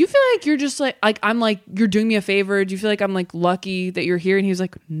like, do you feel like you're just like I'm like, you're doing me a favor? Do you feel like I'm like lucky that you're here? And he was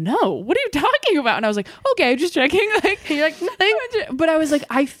like, no, what are you talking about? And I was like, okay, just checking. Like, You're like, nothing. but I was like,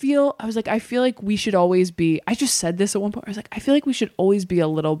 I feel like we should always be, I just said this at one point. I was like, I feel like we should always be a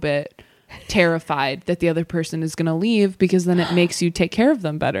little bit terrified that the other person is going to leave because then it makes you take care of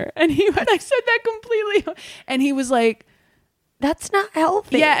them better. And I said that completely. And he was like, That's not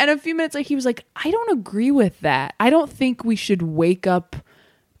healthy. yeah, and a few minutes later, he was like, I don't agree with that. I don't think we should wake up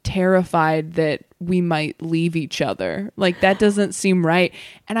terrified that we might leave each other. Like, that doesn't seem right.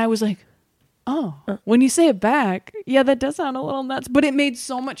 And I was like, oh, when you say it back, yeah, that does sound a little nuts. But it made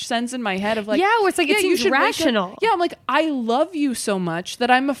so much sense in my head of like, Yeah, where it's like, it you seems should wake up- rational. Yeah, I'm like, I love you so much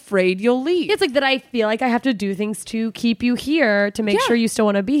that I'm afraid you'll leave. It's like that I feel like I have to do things to keep you here to make Yeah. sure you still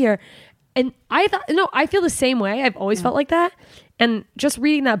want to be here. And I thought, no, I feel the same way. I've always felt like that. And just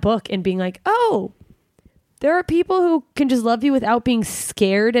reading that book and being like, oh, there are people who can just love you without being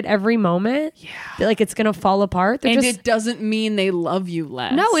scared at every moment. Yeah. That, like, it's going to fall apart. They're and just, it doesn't mean they love you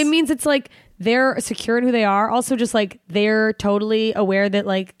less. no, it means it's like they're secure in who they are. Also, just like they're totally aware that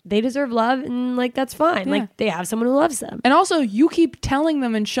like they deserve love and like that's fine. Yeah. Like they have someone who loves them. And also, you keep telling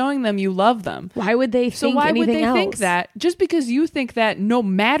them and showing them you love them. Why would they So think why would anything they else? think that? Just because you think that, no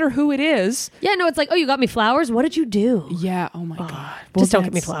matter who it is. Yeah, no, it's like, oh, you got me flowers. What did you do? Yeah. Oh my god. Just don't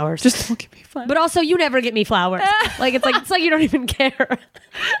get me that's- flowers. Just don't get me flowers. But also, you never get me flowers. It's like you don't even care.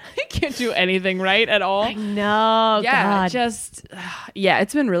 I can't do anything right at all. No, Yeah. God. Just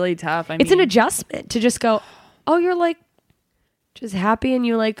it's been really tough. I It's an mean, adjustment to just go, oh, you're like just happy and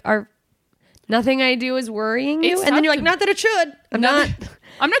you like are nothing I do is worrying you. It's And then tough you're like, to- not that it should. I'm not.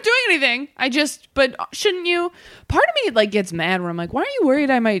 I'm not doing anything. But shouldn't you? Part of me like gets mad where I'm like, why are you worried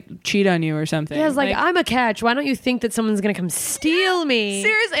I might cheat on you or something? Yeah, it's like, I'm a catch. Why don't you think that someone's going to come steal me?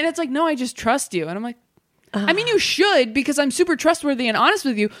 Seriously. And it's like, no, I just trust you. And I'm like, I mean, you should because I'm super trustworthy and honest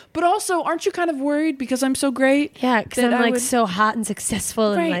with you. But also, aren't you kind of worried because I'm so great? Yeah, because that I'm I like would- so hot and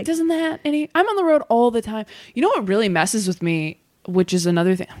successful. Right. And like, Doesn't that I'm on the road all the time. You know what really messes with me which is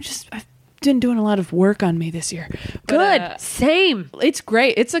another thing. I've been doing a lot of work on me this year. Good. Same. It's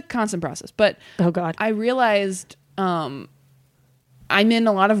great. It's a constant process. But Oh God. I realized I'm in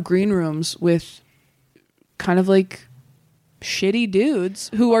a lot of green rooms with kind of like shitty dudes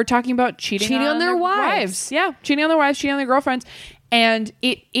who are talking about cheating on their wives. Yeah, cheating on their wives, cheating on their girlfriends. And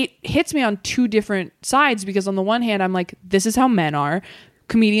it hits me on two different sides, because on the one hand, I'm like, this is how men are.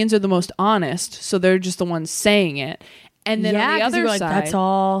 Comedians are the most honest, so they're just the ones saying it. And then on the 'cause other you're like, side,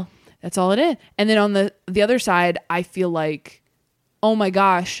 that's all it is. And then on the other side, I feel like, oh my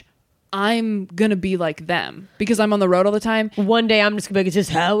gosh, I'm gonna be like them because I'm on the road all the time. One day I'm just gonna be like, it's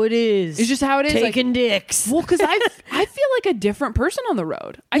just how it is. It's just how it is. Taking dicks. Well, because I feel like a different person on the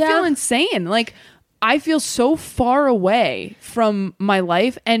road. I Yeah. feel insane. Like, I feel so far away from my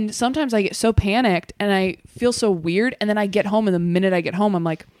life, and sometimes I get so panicked and I feel so weird, and then I get home, and the minute I get home, I'm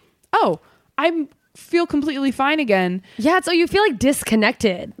like, oh, I feel completely fine again. Yeah, so you feel like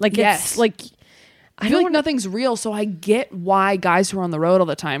disconnected. Like Yes. it's like I feel like nothing's real, so I get why guys who are on the road all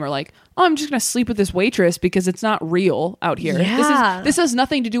the time are like, oh, I'm just gonna sleep with this waitress because it's not real out here. Yeah. This has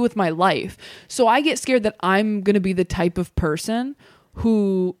nothing to do with my life. So I get scared that I'm gonna be the type of person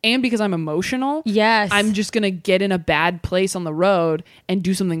who, and because I'm emotional, Yes. I'm just gonna get in a bad place on the road and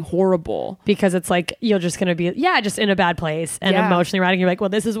do something horrible. because it's like you're just gonna be just in a bad place and Yeah. emotionally riding. You're like, well,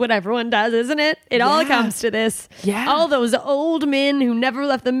 this is what everyone does, isn't it? It all Yeah. comes to this. Yeah. All those old men who never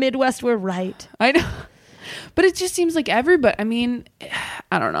left the Midwest were right. I know. But it just seems like everybody, I mean,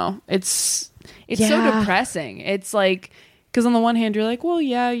 I don't know. It's so Yeah. depressing. It's like, because on the one hand, you're like, well,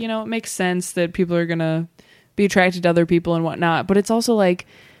 yeah, you know, it makes sense that people are going to be attracted to other people and whatnot. But it's also like,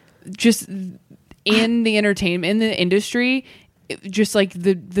 just in the entertainment, in the industry, just like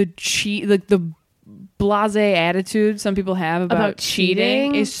the cheat, like the blasé attitude some people have about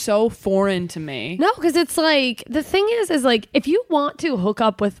cheating is so foreign to me. No, because it's like the thing is like if you want to hook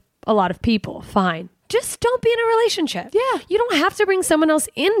up with a lot of people, fine. Just don't be in a relationship. Yeah. You don't have to bring someone else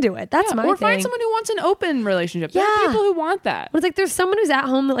into it. That's Yeah, my or thing. find someone who wants an open relationship. There are Yeah. people who want that. But it's like there's someone who's at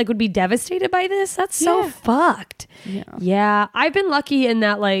home that like would be devastated by this. That's so Yeah. fucked. Yeah. I've been lucky in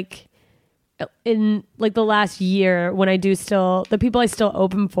that like in like the last year when I do still the people I still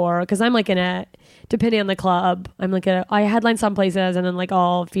open for, because I'm like in a depending on the club, I'm like I headline some places and then like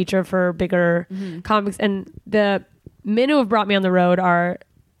I'll feature for bigger comics, and the men who have brought me on the road are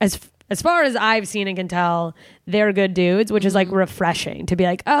as far as I've seen and can tell, they're good dudes, which is like refreshing to be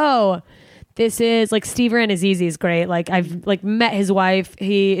like, oh, this is like Steve Ranazizi is great. Like I've like met his wife.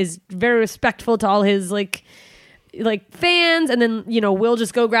 He is very respectful to all his like fans. And then, you know, we'll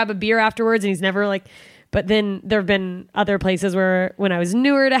just go grab a beer afterwards, and he's never like, but then there've been other places where when I was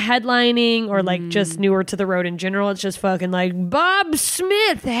newer to headlining or like just newer to the road in general, it's just fucking like Bob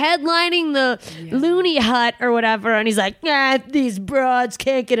Smith headlining the Looney Hut or whatever. And he's like, these broads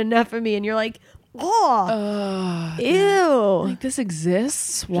can't get enough of me. And you're like, oh, ew. Like, this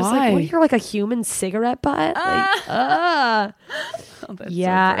exists? Why? Just like, what, you're like a human cigarette butt? Oh, that's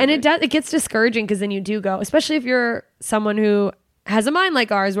Yeah. so And it gets discouraging because then you do go, especially if you're someone who has a mind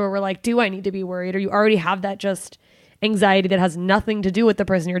like ours where we're like, do I need to be worried? Or you already have that just anxiety that has nothing to do with the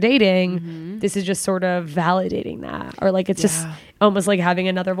person you're dating. This is just sort of validating that. Or like, it's just almost like having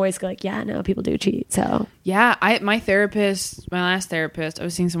another voice go like, yeah, no, people do cheat. So yeah, my last therapist, I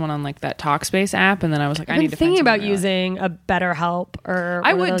was seeing someone on like that Talkspace app, and then I was like, I I've need been to thinking find about someone else. using a BetterHelp or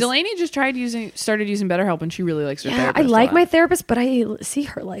I one of would. those- Delaney just started using BetterHelp, and she really likes her Yeah, therapist. I a like lot. my therapist, but I see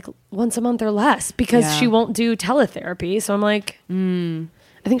her like once a month or less because Yeah. she won't do teletherapy. So I'm like,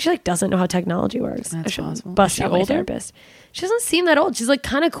 I think she like doesn't know how technology works. I That's should possible. bust Is she out my older? therapist. She doesn't seem that old. She's like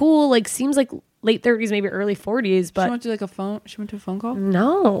kind of cool. Like seems like late 30s, maybe early 40s. She But went to like a phone. She went to a phone call.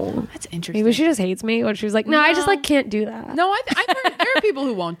 no, That's interesting. maybe she just hates me. Or she was like, no, I just No. like can't do that. No, I've heard there are people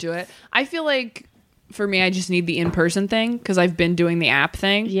who won't do it. I feel like for me, I just need the in-person thing because I've been doing the app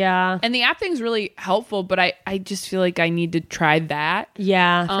thing. Yeah, And the app thing's really helpful, but I just feel like I need to try that.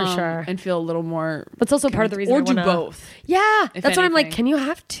 yeah, for sure. And feel a little more. That's also part of the reason. Or I do wanna- both. Yeah, if that's what I'm like. anything. Can you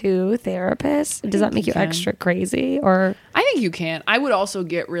have two therapists? Does that think make you you can. extra crazy? Or I think you can. I would also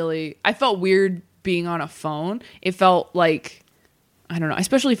get really. I felt weird being on a phone. It felt like. I don't know. I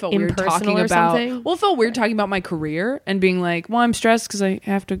especially felt weird Impersonal talking or about. something? Well, it felt weird talking about my career and being like, "Well, I'm stressed because I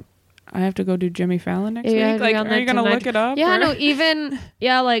have to go do Jimmy Fallon next week." Like, are you gonna look it up? Yeah, or- no, even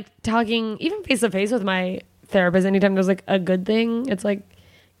like talking even face to face with my therapist anytime there's like a good thing, it's like,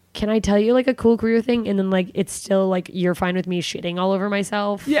 can I tell you like a cool career thing? And then like it's still like you're fine with me shitting all over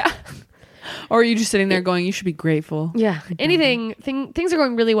myself. Yeah. Or are you just sitting there going, "You should be grateful"? Yeah. Things are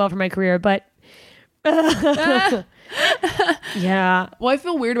going really well for my career, but yeah. Well, I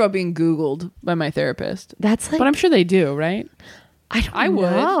feel weird about being Googled by my therapist, That's like but I'm sure they do, right? I would.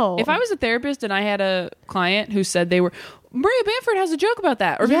 know. If I was a therapist and I had a client who said they were, Maria Bamford has a joke about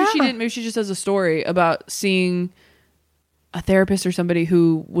that. Or maybe she didn't. Maybe she just has a story about seeing a therapist or somebody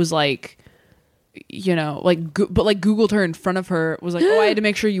who was like, you know, like, but like Googled her in front of her, was like, oh, I had to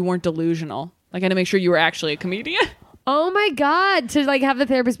make sure you weren't delusional. Like, I had to make sure you were actually a comedian. Oh my God. To like have the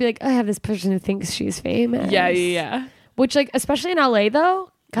therapist be like, I have this person who thinks she's famous. Yeah. Which like, especially in LA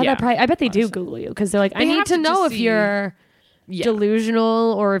though, God, Yeah, I bet they do Google you because they're like, I They need have to to know just if see- you're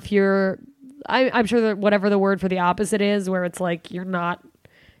delusional or if you're, I'm sure that whatever the word for the opposite is, where it's like you're not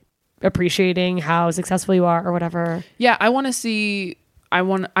appreciating how successful you are or whatever. Yeah, I want to see. I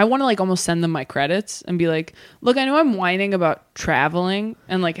want to like almost send them my credits and be like, look, I know I'm whining about traveling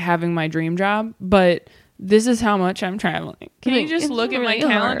and like having my dream job, but this is how much I'm traveling. Can you just It's look at my really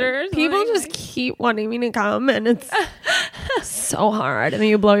hard. calendar? People Like- just keep wanting me to come, and it's so hard. And then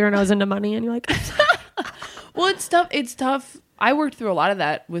you blow your nose into money, and you're like, Well, it's tough. It's tough. I worked through a lot of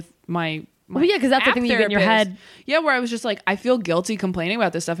that with my Well, yeah, 'cause that's the app thing that you get in your therapist. head. Yeah, where I was just like, I feel guilty complaining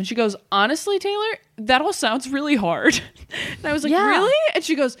about this stuff. And she goes, honestly, Taylor, that all sounds really hard. And I was like, Yeah. really? And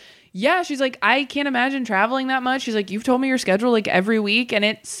she goes, yeah. She's like, I can't imagine traveling that much. She's like, you've told me your schedule like every week and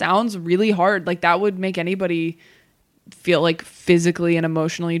it sounds really hard. Like that would make anybody feel like physically and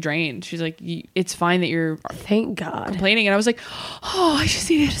emotionally drained. She's like, it's fine that you're thank God. complaining. And I was like, oh, I just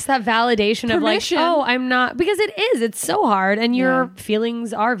needed Just that validation of like, Permission. oh, I'm not, because it is. It's so hard, and your Yeah.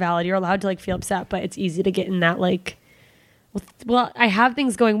 feelings are valid. You're allowed to like feel upset, but it's easy to get in that like, well, I have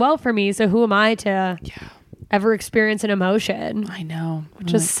things going well for me, so who am I to ever experience an emotion? I know. Which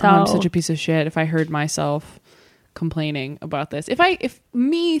I'm is like, oh, I'm so- such a piece of shit if I heard myself complaining about this. If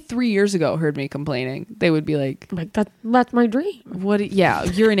me 3 years ago heard me complaining, they would be like, Like that's my dream. what? Yeah,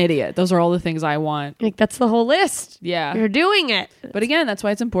 you're an idiot. Those are all the things I want. Like that's the whole list. Yeah. You're doing it. But again, that's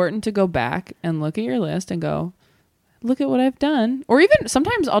why it's important to go back and look at your list and go, look at what I've done. Or even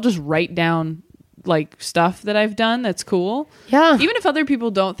sometimes I'll just write down like stuff that I've done that's cool. Yeah. Even if other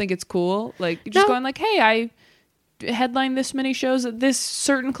people don't think it's cool, like just No. going like, hey, I headlined this many shows at this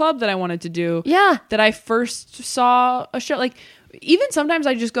certain club that I wanted to do. Yeah. That I first saw a show. Like even sometimes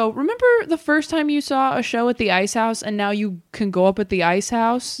I just go, remember the first time you saw a show at the Ice House and now you can go up at the Ice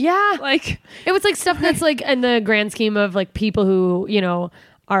House? Yeah. Like It was like stuff that's like in the grand scheme of like people who, you know,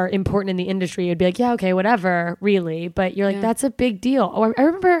 are important in the industry. You'd be like, yeah, okay, whatever, really. But you're like, Yeah. that's a big deal. Oh, I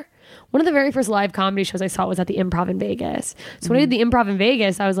remember one of the very first live comedy shows I saw was at the Improv in Vegas. So when I did the Improv in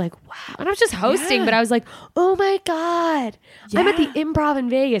Vegas, I was like, wow. And I was just hosting, Yeah. but I was like, oh my God, I'm at the Yeah. Improv in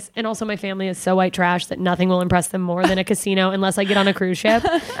Vegas. And also my family is so white trash that nothing will impress them more than a casino unless I get on a cruise ship.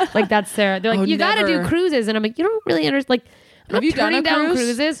 Like that's they're like, Oh, you got to do never. cruises. And I'm like, you don't really understand. Like, I'm Have not you done turning a down cruise?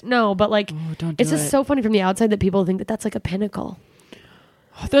 cruises. No, but like, don't do it's just it. so funny from the outside that people think that that's like a pinnacle.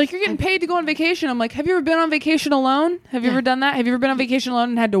 they're like, you're getting paid to go on vacation. I'm like, have you ever been on vacation alone? Have you ever done that? Have you ever been on vacation alone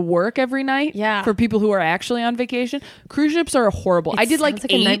and had to work every night? Yeah. For people who are actually on vacation, cruise ships are horrible. I did like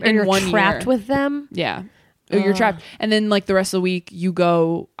Sounds a 8 nightmare. in You're 1 trapped year. with them. Yeah. Oh, you're trapped. And then like the rest of the week you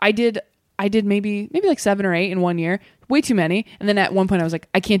go, I did maybe like 7 or 8 in 1 year. Way too many. And then at one point I was like,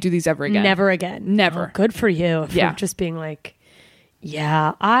 I can't do these ever again. Never again. Never. Oh, good for you. For Yeah. just being like,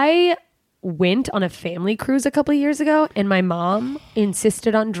 yeah. I went on a family cruise a couple of years ago, and my mom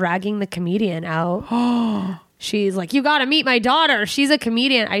insisted on dragging the comedian out. She's like, you got to meet my daughter. She's a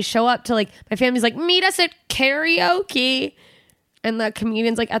comedian. I show up to like, my family's like, meet us at karaoke. And the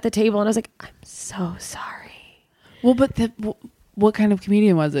comedian's like at the table, and I was like, I'm so sorry. Well, but what kind of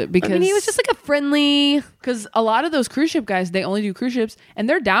comedian was it? Because I mean, he was just like a friendly. because a lot of those cruise ship guys, they only do cruise ships and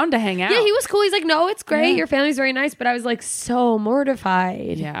they're down to hang out. Yeah, he was cool. He's like, no, it's great. Yeah. Your family's very nice. But I was like so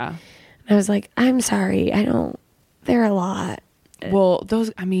mortified. Yeah. I was like, I'm sorry. They're a lot. Well,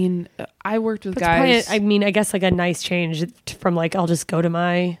 those, I mean, I worked with It's probably, guys. I mean, I guess like a nice change from like, I'll just go to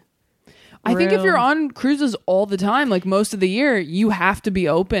my. I think if you're room. on cruises all the time, like most of the year, you have to be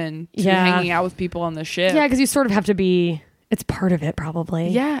open to Yeah. hanging out with people on the ship. Yeah, because you sort of have to be. It's part of it, probably.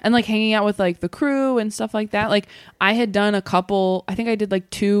 Yeah, and like hanging out with like the crew and stuff like that. Like I had done a couple, I think I did like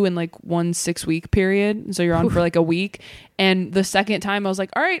 2 in like 1 6-week period. So you're on for like a week. And the second time I was like,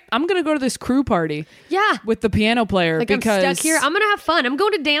 all right, I'm going to go to this crew party Yeah. with the piano player Like because I'm stuck here. I'm gonna have fun. I'm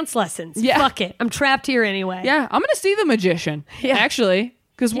going to dance lessons. Yeah. Fuck it. I'm trapped here anyway. yeah, I'm going to see the magician. Yeah. Actually,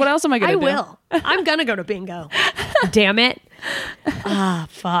 because what else am I going I to do? will. I'm gonna go to bingo. Damn it. Ah,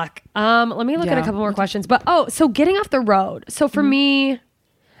 fuck. Let me look at a Yeah. couple more questions. But so getting off the road. So for me, I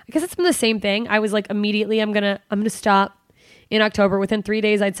guess it's been the same thing. I was like immediately I'm gonna stop in October. Within 3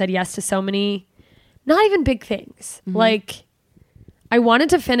 days I'd said yes to so many, not even big things. Like I wanted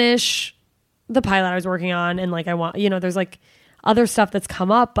to finish the pilot I was working on, and like I want, there's like other stuff that's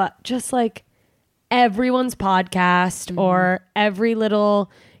come up, but just like everyone's podcast or every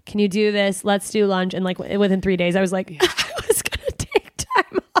little, can you do this? Let's do lunch. And like within 3 days, I was like, I was going to take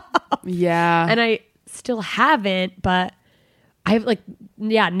time off. Yeah. And I still haven't, but I have like,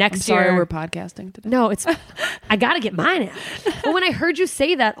 next Sorry, year. we're podcasting today. No, it's, I got to get mine out. But when I heard you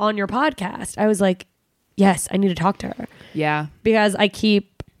say that on your podcast, I was like, yes, I need to talk to her. Yeah. Because I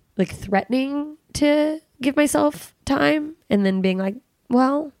keep like threatening to give myself time and then being like,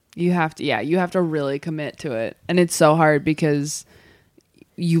 well, You have to really commit to it. And it's so hard because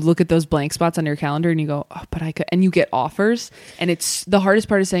you look at those blank spots on your calendar and you go, oh, but I could, and you get offers. And it's the hardest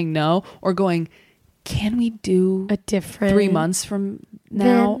part is saying no or going, can we do a different 3 months from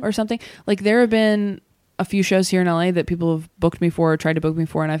now or something? Like there have been a few shows here in LA that people have booked me for or tried to book me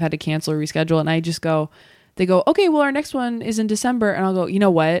for and I've had to cancel or reschedule. And I just go, they go, okay, well, our next one is in December. And I'll go, you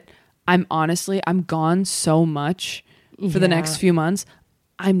know what? I'm gone so much for the next few months.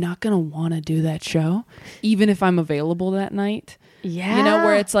 I'm not going to want to do that show, even if I'm available that night. Yeah. You know,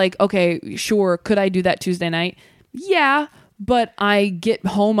 where it's like, okay, sure. Could I do that Tuesday night? Yeah. But I get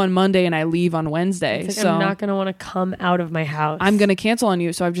home on Monday and I leave on Wednesday. Like, so I'm not going to want to come out of my house. I'm going to cancel on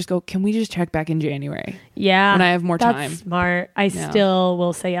you. So I just go, can we just check back in January? Yeah. When I have more that's time. Smart. I still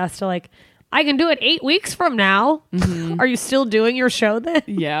will say yes to like, I can do it 8 weeks from now. Are you still doing your show then?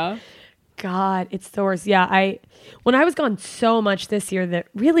 Yeah. God, it's the worst. Yeah. When I was gone so much this year that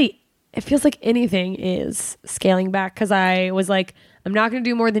really it feels like anything is scaling back because I was like, I'm not going to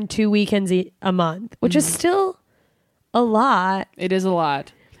do more than 2 weekends a month, which is still a lot. It is a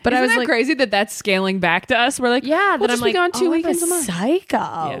lot. But Isn't I was that like, crazy that that's scaling back to us? We're like, yeah, we'll that just I'm be like, gone 2 weekends a month.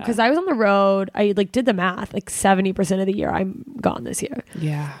 Psycho. Because I was on the road. I like did the math. Like 70% of the year I'm gone this year.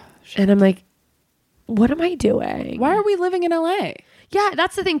 Yeah. And I'm like, what am I doing? Why are we living in LA? Yeah,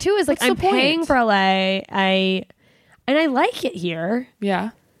 that's the thing too. Is like What's I'm the point? paying for LA. I like it here,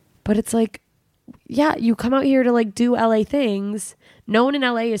 Yeah. but it's like, yeah, you come out here to like do LA things. No one in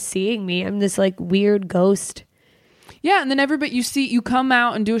LA is seeing me. I'm this like weird ghost. Yeah, and then you come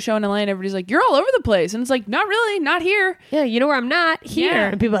out and do a show in LA and everybody's like, you're all over the place. And it's like, not really, not here. Yeah, you know where I'm not here. Yeah.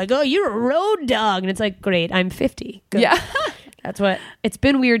 And people are like, oh, you're a road dog. And it's like, great, I'm 50. Good. Yeah. That's what it's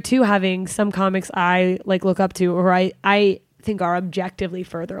been weird too, having some comics I like look up to or I think are objectively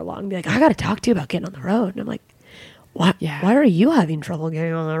further along. Be like, I got to talk to you about getting on the road. And I'm like, what? Yeah. Why are you having trouble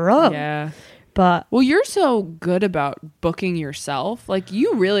getting on the road? Yeah. But Well, you're so good about booking yourself. Like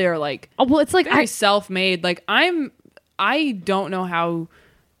you really are like well, it's like very self-made. Like I don't know how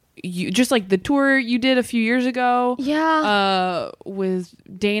you just like the tour you did a few years ago. Yeah. With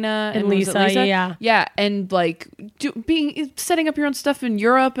Dana And was it Lisa, yeah. Yeah. And like setting up your own stuff in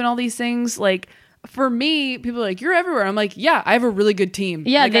Europe and all these things. Like for me, people are like, you're everywhere. I'm like, yeah, I have a really good team.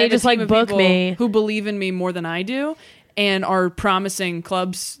 Yeah, like, I they have a just, team like, of book people me. who believe in me more than I do and are promising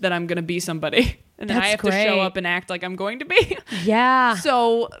clubs that I'm going to be somebody. And then I have That's to show great. up and act like I'm going to be. yeah.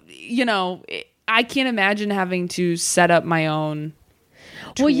 So, you know, I can't imagine having to set up my own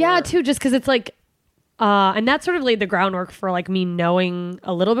Well, yeah, tour. too, just because it's like, and that sort of laid the groundwork for like me knowing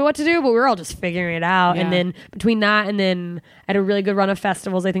a little bit what to do, but we were all just figuring it out. Yeah. And then between that and then I had a really good run of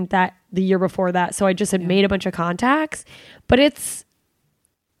festivals, I think that the year before that. So I just had made a bunch of contacts, but it's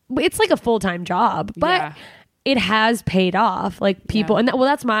like a full-time job, but Yeah. it has paid off. Like people, Yeah. and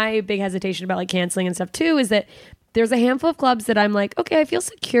that's my big hesitation about like canceling and stuff too, is that there's a handful of clubs that I'm like, okay, I feel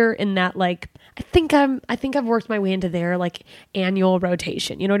secure in that. Like, I think I've worked my way into their like annual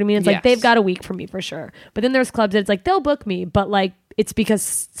rotation. You know what I mean? It's like Yes. they've got a week for me for sure. But then there's clubs that it's like they'll book me, but like it's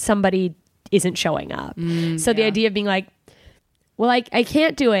because somebody isn't showing up. So the idea of being like, well, I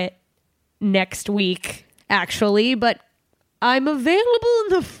can't do it next week actually, but I'm available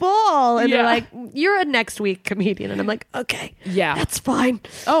in the fall. And they're Yeah. like, you're a next week comedian. And I'm like, okay, Yeah. that's fine.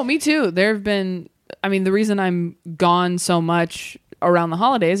 Oh, me too. There have been, I mean, the reason I'm gone so much around the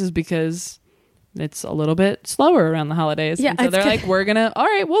holidays is because it's a little bit slower around the holidays. Yeah, And so it's they're good. like, all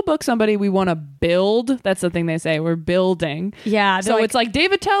right, we'll book somebody. We want to build. That's the thing they say. We're building. Yeah. So it's like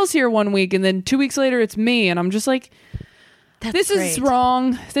David Tell's here 1 week and then 2 weeks later it's me. And I'm just like, this is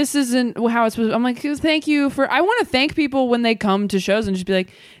wrong. This isn't how it's supposed to. I'm like, thank you for, I want to thank people when they come to shows and just be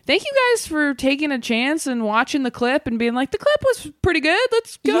like, thank you guys for taking a chance and watching the clip and being like, the clip was pretty good.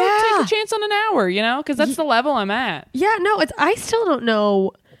 Let's go take a chance on an hour, you know? Because that's the level I'm at. Yeah, no, I still don't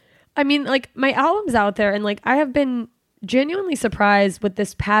know. I mean, like my album's out there and like I have been genuinely surprised with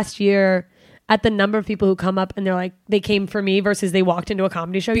this past year at the number of people who come up and they're like, they came for me versus they walked into a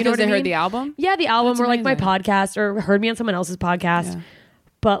comedy show. You know Because what they I heard mean? the album? Yeah, the album That's or like my amazing. podcast or heard me on someone else's podcast.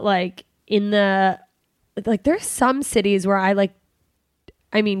 But like in the, like there's some cities where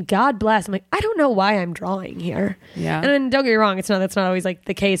I mean, God bless. I'm like, I don't know why I'm drawing here. Yeah. And then don't get me wrong, that's not always like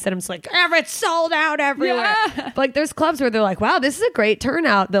the case that I'm just like, it's sold out everywhere. Yeah. But like there's clubs where they're like, wow, this is a great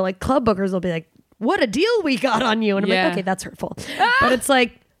turnout. The like club bookers will be like, what a deal we got on you. And I'm Yeah. like, okay, that's hurtful. But it's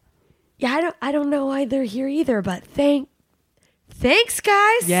like, yeah, I don't know why they're here either, but thanks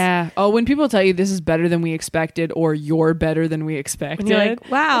guys. Yeah. Oh, when people tell you this is better than we expected or you're better than we expected. And you're like,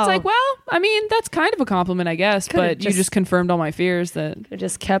 wow. It's like, well, I mean, that's kind of a compliment, I guess, Could've but you just confirmed all my fears that. I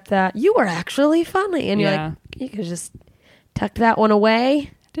just kept that. You were actually funny. And you're Yeah. like, you could just tuck that one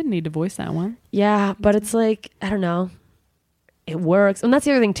away. Didn't need to voice that one. Yeah, but it's like, I don't know. It works. And that's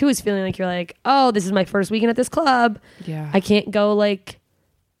the other thing too, is feeling like you're like, oh, this is my first weekend at this club. Yeah. I can't go like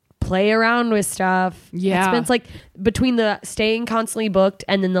play around with stuff. Yeah. It's like between the staying constantly booked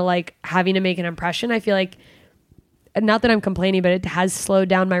and then the like having to make an impression, I feel like, not that I'm complaining, but it has slowed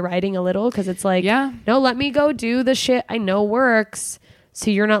down my writing a little because it's like, Yeah. no, let me go do the shit I know works. So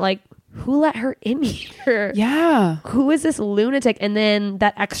you're not like, who let her in here? Yeah. Who is this lunatic? And then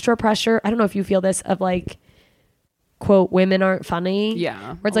that extra pressure, I don't know if you feel this, of like, quote, women aren't funny.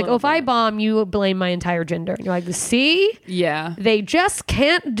 Yeah. Where it's a like, oh, little if I bit. bomb, you blame my entire gender. And you're like, see? Yeah. They just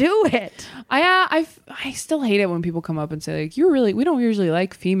can't do it. I still hate it when people come up and say like, we don't usually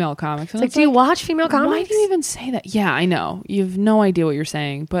like female comics. And It's like, do you watch female comics? Why do you even say that? Yeah, I know. You have no idea what you're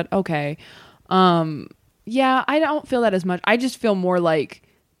saying, but okay. Yeah, I don't feel that as much. I just feel more like,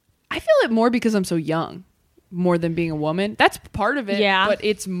 I feel it more because I'm so young, more than being a woman. That's part of it. Yeah. But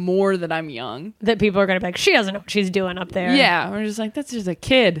it's more that I'm young. That people are going to be like, she doesn't know what she's doing up there. Yeah. We're just like, that's just a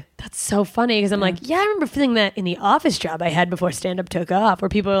kid. That's so funny because I'm like, yeah, I remember feeling that in the office job I had before stand-up took off, where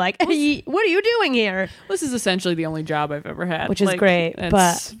people are like, hey, what are you doing here? This is essentially the only job I've ever had. Which is great,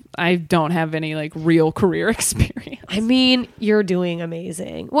 but I don't have any like real career experience. I mean, you're doing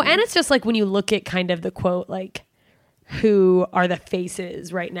amazing. Well, and it's just like when you look at kind of the quote, like, who are the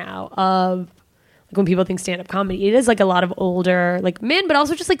faces right now of like when people think stand-up comedy, it is like a lot of older like men, but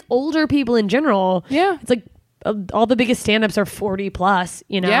also just like older people in general. Yeah. It's like all the biggest stand-ups are 40 plus,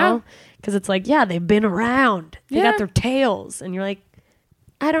 you know? Yeah. Because it's like, yeah, they've been around. They Yeah. got their tails. And you're like,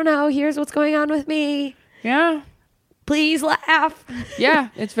 I don't know. Here's what's going on with me. Yeah. Please laugh. Yeah.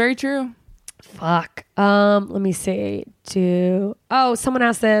 It's very true. Fuck. Let me see. Someone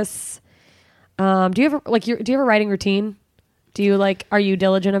asked this. Do you have a writing routine? Do you like, are you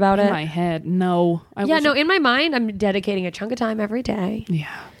diligent about In it? my head, no. In my mind, I'm dedicating a chunk of time every day. Yeah.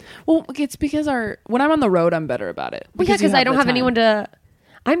 Well, it's because when I'm on the road, I'm better about it. Well, yeah, you because I don't the have time. anyone to.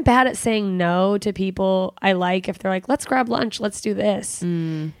 I'm bad at saying no to people I like. If they're like, let's grab lunch, let's do this.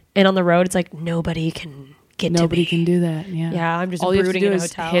 And on the road, it's like nobody can get Nobody to me. can do that. Yeah. Yeah, I'm just All you have to brooding do in a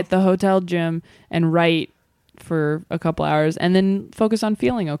is hotel. hit the hotel gym and write for a couple hours, and then focus on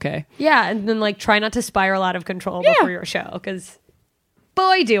feeling okay. Yeah, and then like try not to spiral out of control Yeah. before your show, because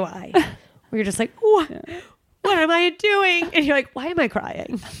boy, do I. Where you're just like, what am I doing? And you're like, why am I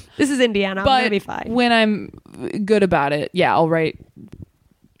crying? This is Indiana. I'm But gonna be fine. when I'm good about it, yeah, I'll write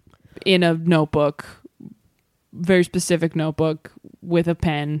in a notebook, very specific notebook with a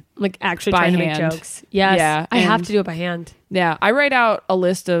pen. Like actually by trying to make hand. jokes. Yes. Yeah, I have and- to do it by hand. Yeah, I write out a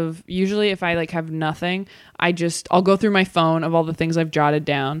list of, usually if I like have nothing, I'll go through my phone of all the things I've jotted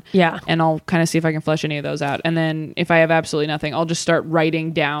down. Yeah. And I'll kind of see if I can flesh any of those out. And then if I have absolutely nothing, I'll just start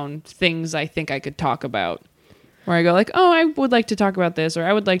writing down things I think I could talk about. Where I go like, oh, I would like to talk about this, or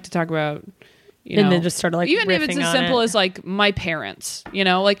I would like to talk about, And then just start like even if it's riffing as on simple it. as like my parents,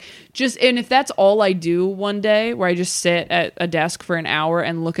 like just, and if that's all I do one day where I just sit at a desk for an hour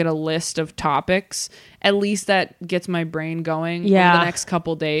and look at a list of topics, at least that gets my brain going over Yeah. the next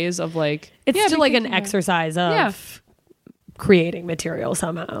couple days of like, It's yeah, still be like an thinking about- exercise of Yeah. creating material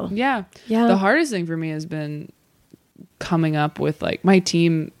somehow. Yeah. Yeah. The hardest thing for me has been coming up with like my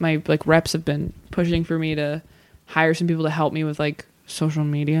team, my like reps have been pushing for me to hire some people to help me with like social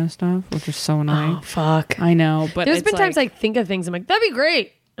media stuff, which is so annoying. Oh fuck. I know, but There's it's been times I think of things I'm like, that'd be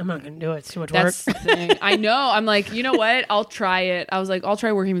great. I'm not gonna do it. It's too much work. that's the thing. I know. I'm like, you know what? I'll try it. I was like, I'll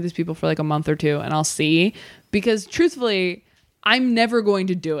try working with these people for like a month or two and I'll see. Because truthfully, I'm never going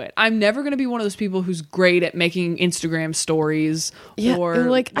to do it. I'm never going to be one of those people who's great at making Instagram stories Yeah, or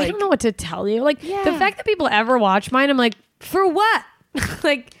and, like I don't know what to tell you. Like the fact that people ever watch mine, I'm like, for what?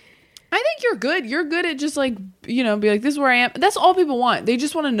 Like I think you're good. You're good at just like, be like, this is where I am. That's all people want. They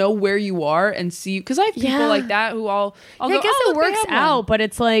just want to know where you are and see. Because I have people Yeah. like that who I'll yeah, go, I guess oh, it look, they works have one." out, but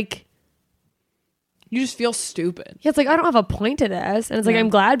it's like You just feel stupid. yeah, it's like I don't have a point to this, and it's like Yeah. I'm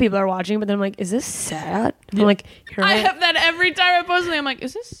glad people are watching, but then I'm like, is this sad? I'm like, here I I, have that every time I post something. I'm like,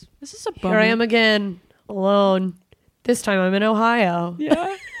 is this a bummer? here I am again, alone. This time I'm in Ohio.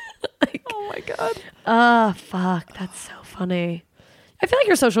 Yeah. Oh my God. Fuck, that's so funny. I feel like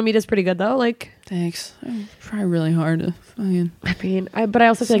your social media is pretty good though. Like, Thanks. I try really hard to fucking. I mean, but I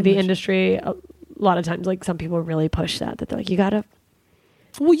also feel So like the much. industry, a lot of times, like some people really push that they're like, you gotta,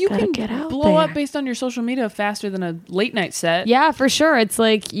 Well, you Gotta can get out blow up there. based on your social media faster than a late night set. yeah, for sure. It's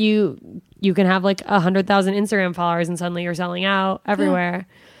like you can have like 100,000 Instagram followers and suddenly you're selling out everywhere.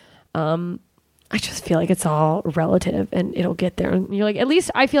 I just feel like it's all relative and it'll get there. And you're like, at least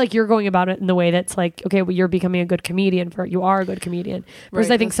I feel like you're going about it in the way that's like, okay, well, you're becoming a good comedian you are a good comedian. Whereas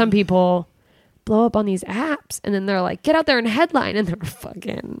Right, I think that's- some people blow up on these apps and then they're like, get out there and headline, and they're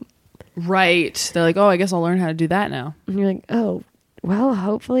fucking, Right. They're like, oh, I guess I'll learn how to do that now. and you're like, oh, well,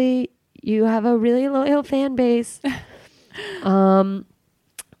 hopefully you have a really loyal fan base. An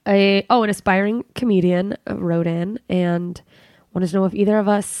aspiring comedian wrote in and wanted to know if either of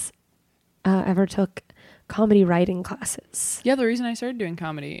us ever took comedy writing classes. Yeah, the reason I started doing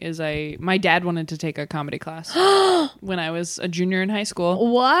comedy is my dad wanted to take a comedy class when I was a junior in high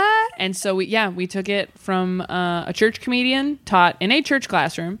school. What? And so we took it from a church comedian taught in a church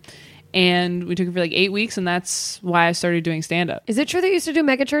classroom, and we took it for like 8 weeks, and that's why I started doing stand up. Is it true that you used to do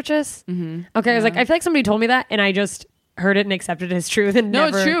mega churches? Mm-hmm. Okay, I was like, I feel like somebody told me that, and I just heard it and accepted it as truth. And No,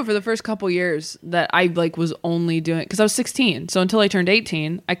 never... it's true. For the first couple years that I like was only doing, because I was 16, so until I turned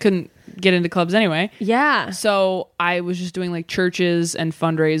 18, I couldn't get into clubs anyway. Yeah. So I was just doing like churches and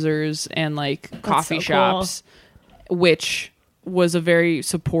fundraisers and like coffee so shops, which was a very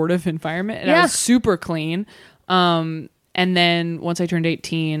supportive environment, and I Yeah. was super clean. And then once I turned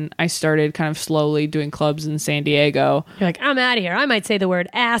 18, I started kind of slowly doing clubs in San Diego. You're like, I'm out of here. I might say the word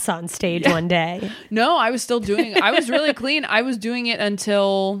ass on stage one day. No, I was still doing, I was really clean. I was doing it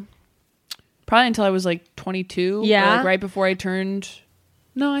probably until I was like 22. Yeah. Or, like right before I turned,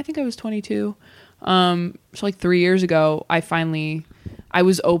 no, I think I was 22. So like 3 years ago, I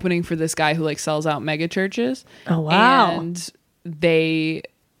was opening for this guy who like sells out mega churches. Oh, wow. And they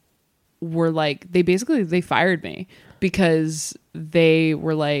were like, they fired me because they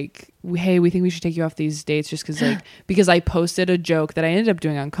were like, hey, we think we should take you off these dates just because I posted a joke that I ended up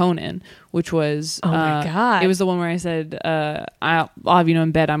doing on Conan, which was, Oh my God. it was the one where I said, I'll have you know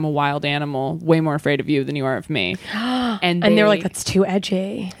in bed, I'm a wild animal, way more afraid of you than you are of me. And And they were like, that's too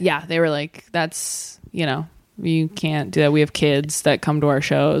edgy. yeah, they were like, that's, you can't do that. We have kids that come to our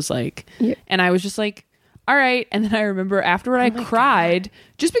shows. Like, Yeah. and I was just like, all right. And then I remember afterward, I cried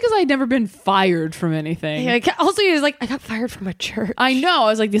just because I'd never been fired from anything. Also, he was like, I got fired from a church. I know. I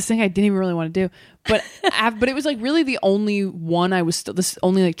was like, this thing I didn't even really want to do. But but it was like really the only one this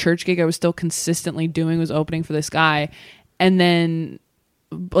only like church gig I was still consistently doing was opening for this guy. And then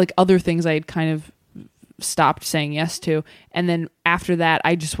like other things I had kind of stopped saying yes to. And then after that,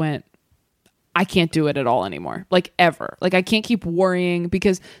 I just went, I can't do it at all anymore. Like ever. Like I can't keep worrying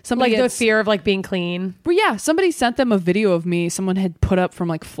because somebody like had the fear of like being clean. But yeah, somebody sent them a video of me someone had put up from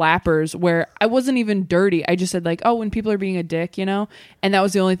like Flappers where I wasn't even dirty. I just said like, oh, when people are being a dick, and that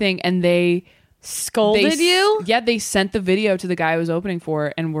was the only thing. And they Scolded you? Yeah, they sent the video to the guy I was opening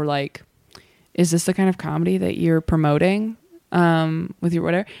for and were like, is this the kind of comedy that you're promoting with your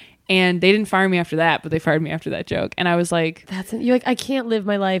whatever? And they didn't fire me after that, but they fired me after that joke. And I was like, You're like, I can't live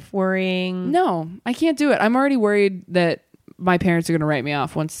my life worrying. no, I can't do it. I'm already worried that my parents are going to write me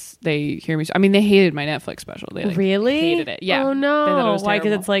off once they hear me. I mean, they hated my Netflix special. They like, Really? hated it. Yeah. Oh They thought it no. was Why? Because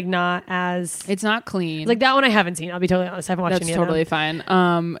terrible. it's like not as It's not clean. like that one. I haven't seen. I'll be totally honest. I haven't watched That's any totally of them.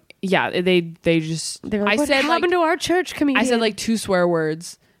 fine. Yeah, they just. They were like, I what said happened like to our church comedian? I said like 2 swear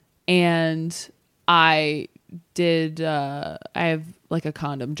words, and I did. I have like a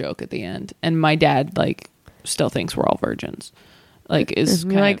condom joke at the end, and my dad like still thinks we're all virgins. Like is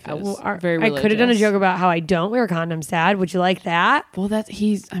You're kind like, of well, very. I could have done a religious. joke about how I don't wear condoms, Dad. Would you like that? Well,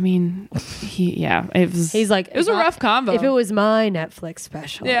 yeah. It was. He's like, it was a rough combo. If it was my Netflix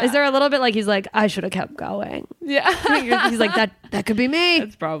special, Yeah. is there a little bit like he's like, I should have kept going? yeah, He's like, that could be me.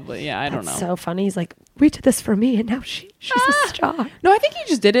 it's probably I don't know. That's so funny. He's like, we did this for me, and now she's a star. No, I think he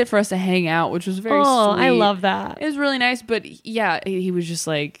just did it for us to hang out, which was very Oh, sweet. I love that. It was really nice, but yeah, he was just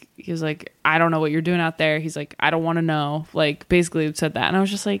like, I don't know what you're doing out there. He's like, I don't want to know. Like, basically said that. And I was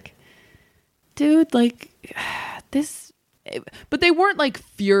just like, dude, like, this. But they weren't like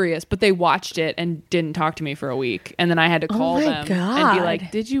furious, but they watched it and didn't talk to me for a week. And then I had to call my them and be God.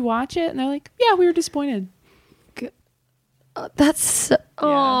 like, did you watch it? And they're like, yeah, we were disappointed. That's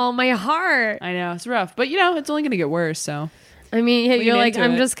oh my heart. I know, it's rough. But, it's only going to get worse, so. I mean, Lean you're like, into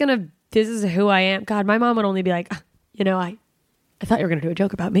I'm it. just gonna. This is who I am. God, my mom would only be like, I thought you were gonna do a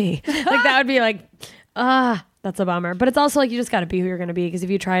joke about me. Like that would be like, that's a bummer. But it's also like you just got to be who you're gonna be because if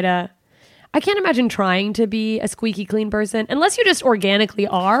you try to, I can't imagine trying to be a squeaky clean person unless you just organically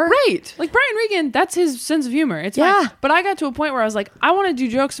are. Right. Like Brian Regan, that's his sense of humor. It's Yeah. fine. But I got to a point where I was like, I want to do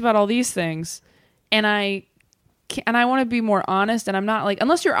jokes about all these things, and I want to be more honest, and I'm not like,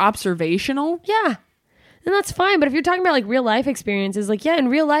 unless you're observational. Yeah. And that's fine. But if you're talking about like real life experiences, like, yeah, in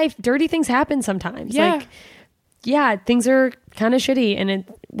real life, dirty things happen sometimes. Yeah. Like, yeah, things are kind of shitty. And it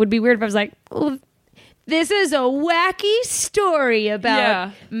would be weird if I was like, oh, this is a wacky story about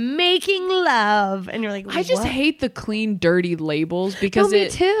Yeah. making love. And you're like, I just what? hate the clean, dirty labels because me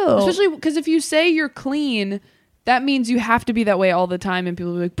too. Especially because if you say you're clean, that means you have to be that way all the time, and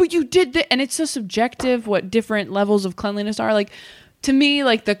people will be like, "But you did that," and it's so subjective what different levels of cleanliness are. Like to me,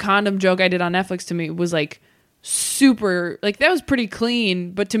 like the condom joke I did on Netflix to me was like super, like that was pretty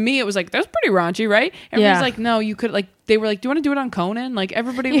clean, but to me it was like that was pretty raunchy, right? Everybody's Yeah. like, no, you could like. They were like, do you want to do it on Conan? Like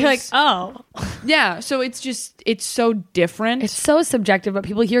everybody You're like, was oh. yeah. So it's just it's so different. It's so subjective, but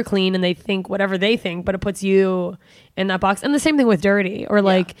people hear clean and they think whatever they think, but it puts you in that box. And the same thing with dirty, or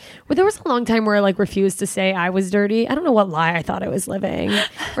like, well, there was a long time where I like refused to say I was dirty. I don't know what lie I thought I was living. Where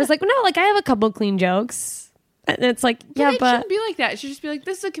it's like, no, like I have a couple clean jokes, and it's like, yeah, it but shouldn't be like that. It should just be like,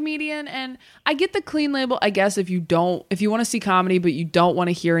 this is a comedian, and I get the clean label, I guess, if you want to see comedy but you don't want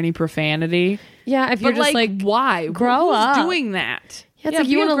to hear any profanity. yeah, if you're But just like, why? grow Who's up. doing that? yeah, it's like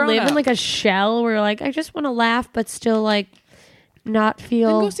be you a want to live in grown-up. like a shell where you're like, I just want to laugh but still like not Then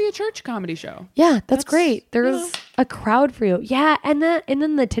feel. go see a church comedy show. Yeah, that's That's, great. There's you know. a crowd for you. Yeah, and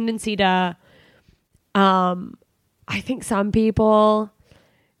then the tendency to I think some people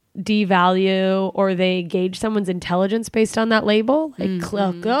devalue or they gauge someone's intelligence based on that label.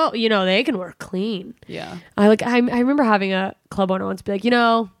 Like go, you know, they can work clean. Yeah. I remember having a club owner once be like, you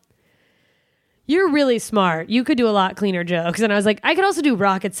know, you're really smart. You could do a lot cleaner jokes. And I was like, I could also do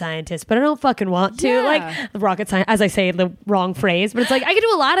rocket scientist, but I don't fucking want to. Yeah. Like rocket science, as I say the wrong phrase, but it's like I could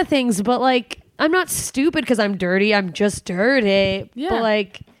do a lot of things, but like I'm not stupid because I'm dirty. I'm just dirty. Yeah. But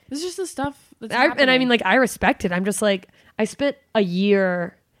like, It's just the stuff that's and I happening. mean, like I respect it. I'm just like, I spent a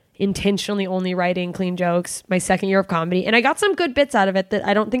year intentionally only writing clean jokes my second year of comedy, and I got some good bits out of it that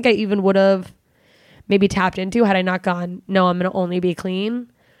I don't think I even would have maybe tapped into had I not gone, no, I'm going to only be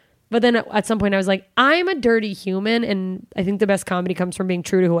clean. But then at some point I was like, I'm a dirty human, and I think the best comedy comes from being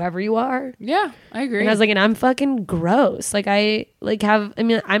true to whoever you are. Yeah, I agree. And I was like, and I'm fucking gross. Like I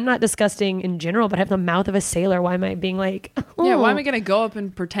mean, I'm not disgusting in general, but I have the mouth of a sailor. Why am I being like, oh. yeah, why am I going to go up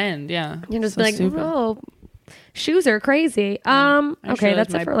and pretend? Yeah. You're just So like, stupid. oh, shoes are crazy. I just Okay,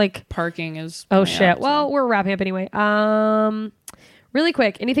 realized that's it my for like, parking is. oh my shit. app, so- Well, we're wrapping up anyway. Really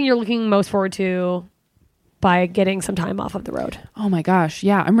quick, anything you're looking most forward to by getting some time off of the road? Oh my gosh.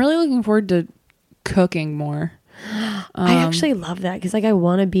 Yeah. I'm really looking forward to cooking more. I actually love that because like I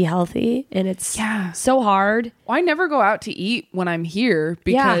want to be healthy, and it's Yeah. so hard. Well, I never go out to eat when I'm here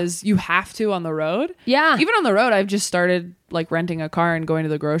because you have to on the road. Yeah. Even on the road, I've just started like renting a car and going to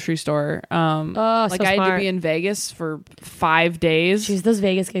the grocery store. Like so I had to smart. be in Vegas for 5 days. Jeez, those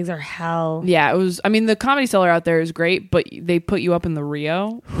Vegas gigs are hell. Yeah, it was. I mean, the Comedy Cellar out there is great, but they put you up in the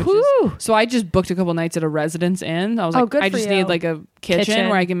Rio. Whew. So I just booked a couple nights at a Residence Inn. I was Oh, like, good I for just you. need like a kitchen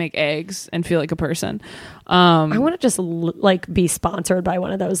where I can make eggs and feel like a person. I want to just like be sponsored by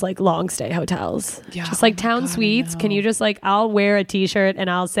one of those like long stay hotels. Yeah, Just like oh my Town God, I Suites. Can know. you just like, I'll wear a t-shirt and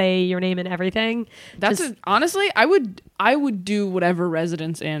I'll say your name and everything. That's honestly, I would do whatever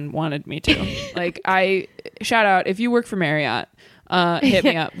Residence Inn wanted me to. Like I shout out if you work for Marriott, hit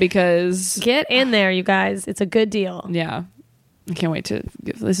me up because Get in there, you guys. It's a good deal. yeah, I can't wait to.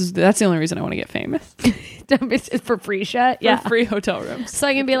 That's the only reason I want to get famous. It's for free shit. Yeah. For free hotel rooms. So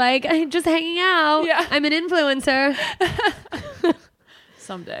I can be like, just hanging out. Yeah. I'm an influencer.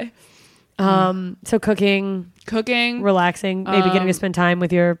 Someday. So cooking, Cooking. relaxing, maybe getting to spend time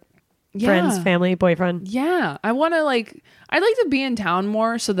with your friends, Yeah. family, boyfriend. Yeah, I want to I'd like to be in town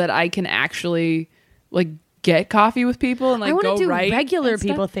more so that I can actually like get coffee with people and like I want go to do right regular and stuff.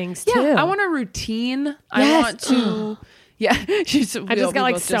 people things Yeah, too. I want a routine. I Yes. want to. Yeah, I just got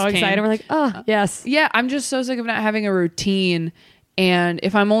like so excited. We're like, oh yes. yeah, I'm just so sick of not having a routine. And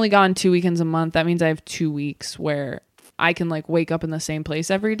if I'm only gone 2 weekends a month, that means I have 2 weeks where I can like wake up in the same place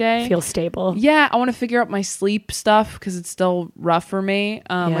every day. Feel stable. Yeah, I want to figure out my sleep stuff because it's still rough for me.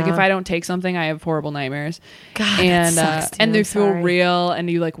 Like Yeah. if I don't take something, I have horrible nightmares. God, and that sucks, too. and they I'm feel sorry. real, and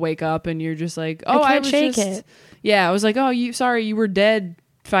you like wake up and you're just like, oh, can't was shake just, it. Yeah, I was like, oh, you were dead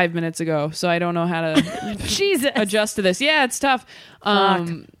 5 minutes ago, so I don't know how to Jesus. adjust to this. Yeah, it's tough.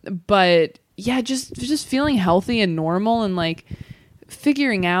 But yeah, just feeling healthy and normal and like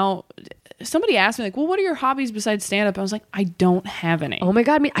figuring out. Somebody asked me like, well, what are your hobbies besides stand up? I was like, I don't have any. Oh my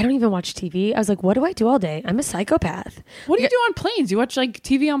God, I don't even watch TV. I was like, what do I do all day? I'm a psychopath. What do you do on planes? You watch like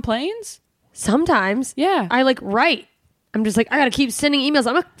TV on planes? Sometimes. Yeah. I like write. I'm just like, I gotta keep sending emails.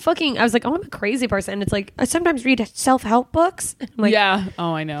 I was like, oh, I'm a crazy person. And it's like, I sometimes read self-help books. I'm like, yeah.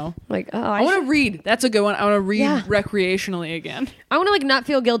 Oh, I know. like, oh, I want to read. That's a good one. I want to read Yeah. recreationally again. I want to like not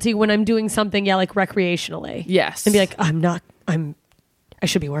feel guilty when I'm doing something, like recreationally. Yes. And be like, I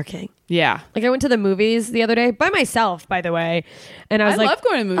should be working. Yeah. Like I went to the movies the other day by myself, by the way, and I was I like, love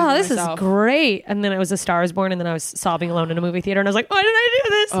going to movies oh, by this myself. is great. And then I was A Star Is Born, and then I was sobbing alone in a movie theater, and I was like, why did I do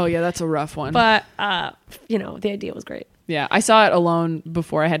this? Oh, yeah. That's a rough one. But the idea was great. Yeah, I saw it alone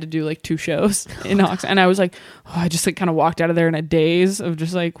before I had to do like 2 shows in Oxford, and I was like, I just like kind of walked out of there in a daze of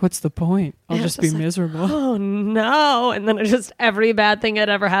just like, what's the point? I'll Yeah, just it's be just like, miserable. Oh no! And then it just every bad thing that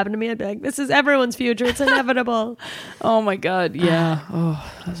ever happened to me, I'd be like, this is everyone's future. It's inevitable. Oh my god, yeah.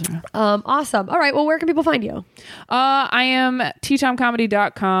 Oh, that's rough. Awesome. All right. Well, where can people find you? I am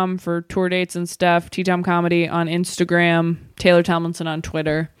ttomcomedy.com for tour dates and stuff. T-Tom Comedy on Instagram, Taylor Tomlinson on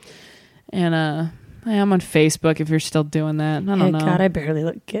Twitter, and I'm on Facebook if you're still doing that. I don't know. God, I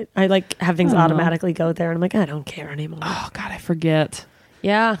barely I like have things automatically go there, and I'm like, I don't care anymore. Oh god, I forget.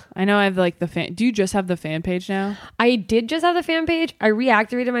 Yeah. I know I have like the fan. Do you just have the fan page now? I did just have the fan page. I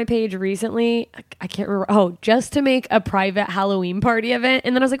reactivated my page recently. I can't remember. Oh, just to make a private Halloween party event.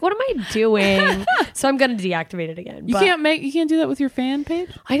 And then I was like, what am I doing? So I'm going to deactivate it again. You But can't do that with your fan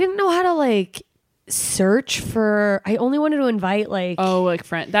page? I didn't know how to like search for, I only wanted to invite like, Oh, like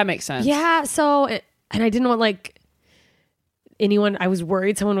friend. That makes sense. yeah. So, and I didn't want like anyone, I was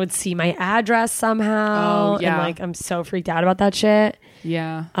worried someone would see my address somehow. Oh, yeah. And like, I'm so freaked out about that shit.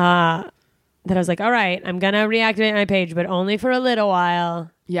 Yeah. That I was like, all right, I'm going to reactivate my page, but only for a little while.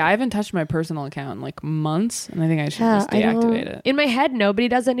 Yeah, I haven't touched my personal account in like months, and I think I should just I don't- deactivate it. In my head, nobody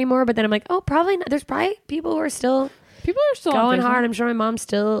does it anymore, but then I'm like, oh, probably not. There's probably people who are still People are still on going Facebook. hard. I'm sure my mom's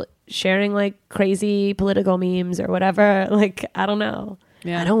still sharing like crazy political memes or whatever. Like, I don't know.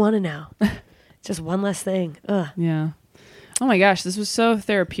 Yeah. I don't want to know. It's just one less thing. Ugh. Yeah. Oh my gosh, this was so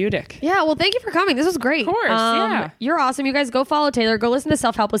therapeutic. Yeah, well, thank you for coming. This was great. Of course, yeah. You're awesome. You guys go follow Taylor. Go listen to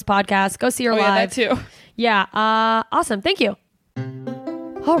Self Helpless Podcast. Go see her Oh live. yeah, that too. Yeah, awesome. Thank you.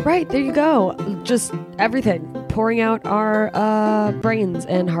 All right, there you go. Just everything. Pouring out our brains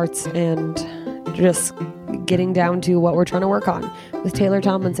and hearts and just getting down to what we're trying to work on with Taylor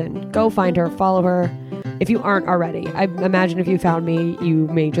Tomlinson. Go find her, follow her. If you aren't already, I imagine if you found me, you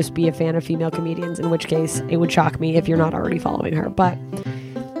may just be a fan of female comedians, in which case it would shock me if you're not already following her. But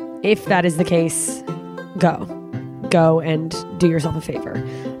if that is the case, go and do yourself a favor.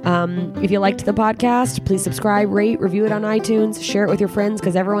 If you liked the podcast, please subscribe, rate, review it on iTunes, share it with your friends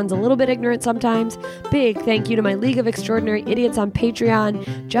because everyone's a little bit ignorant sometimes. Big thank you to my League of Extraordinary Idiots on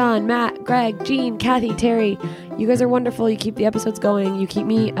Patreon. John, Matt, Greg, Jean, Kathy, Terry. You guys are wonderful. You keep the episodes going. You keep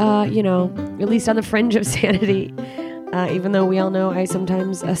me, at least on the fringe of sanity. Even though we all know I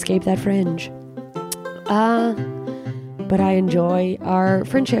sometimes escape that fringe. But I enjoy our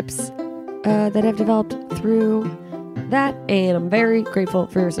friendships that have developed through that, and I'm very grateful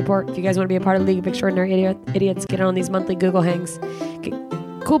for your support. If you guys want to be a part of the League of Extraordinary Idiots, get on these monthly Google Hangs, get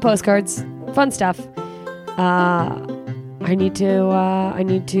cool postcards, fun stuff. I need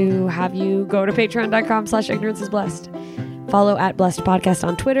to have you go to patreon.com/ignoranceisblessed. Follow @blessedpodcast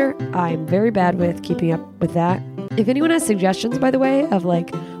on Twitter. I'm very bad with keeping up with that. If anyone has suggestions, by the way, of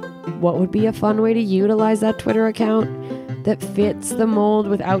like what would be a fun way to utilize that Twitter account that fits the mold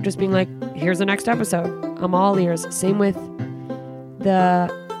without just being like, here's the next episode, I'm all ears. Same with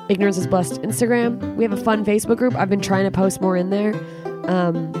the Ignorance is Blessed Instagram. We have a fun Facebook group. I've been trying to post more in there.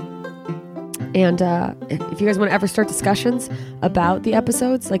 And if you guys want to ever start discussions about the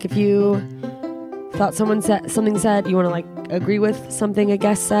episodes, like if you thought something said, you want to like agree with something a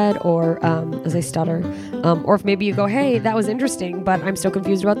guest said, or as I stutter, or if maybe you go, hey, that was interesting, but I'm still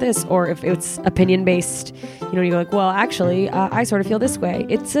confused about this, or if it's opinion based, you go like, well, actually, I sort of feel this way.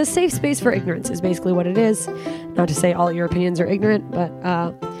 It's a safe space for ignorance is basically what it is. Not to say all your opinions are ignorant, but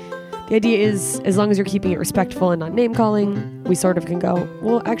the idea is as long as you're keeping it respectful and not name calling, we sort of can go,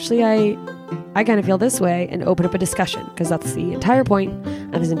 well, actually, I kind of feel this way, and open up a discussion, because that's the entire point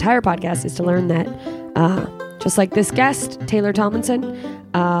of this entire podcast, is to learn that just like this guest, Taylor Tomlinson,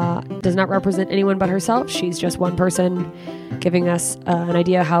 does not represent anyone but herself. She's just one person giving us an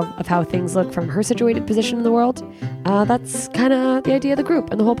idea of how things look from her situated position in the world. That's kind of the idea of the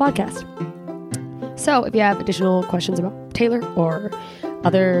group and the whole podcast. So if you have additional questions about Taylor or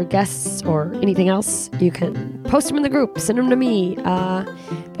other guests or anything else, you can post them in the group, send them to me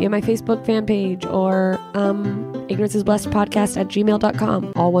via my Facebook fan page, or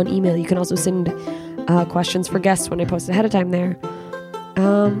ignoranceisblessedpodcast@gmail.com, all one email. You can also send questions for guests when I post ahead of time there.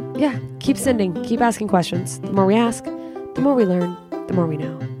 Keep sending, keep asking questions. The more we ask, the more we learn, the more we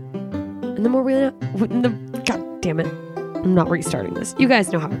know. And the more we know, God damn it, I'm not restarting this. You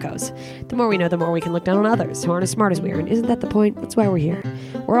guys know how it goes. The more we know, the more we can look down on others who aren't as smart as we are. And isn't that the point? That's why we're here.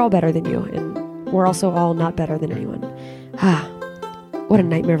 We're all better than you, and we're also all not better than anyone. What a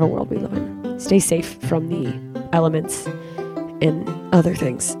nightmare of a world we live in. Stay safe from the elements and other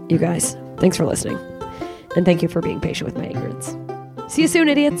things, you guys. Thanks for listening. And thank you for being patient with my ignorance. See you soon,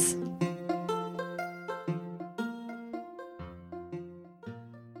 idiots.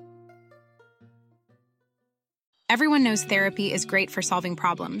 Everyone knows therapy is great for solving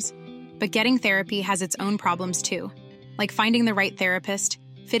problems, but getting therapy has its own problems too, like finding the right therapist,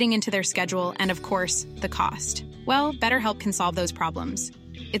 fitting into their schedule, and of course, the cost. Well, BetterHelp can solve those problems.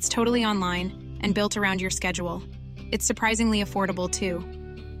 It's totally online and built around your schedule. It's surprisingly affordable too.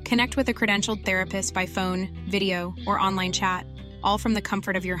 Connect with a credentialed therapist by phone, video, or online chat, all from the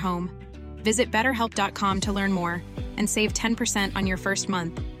comfort of your home. Visit BetterHelp.com to learn more and save 10% on your first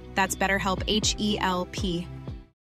month. That's BetterHelp, H-E-L-P.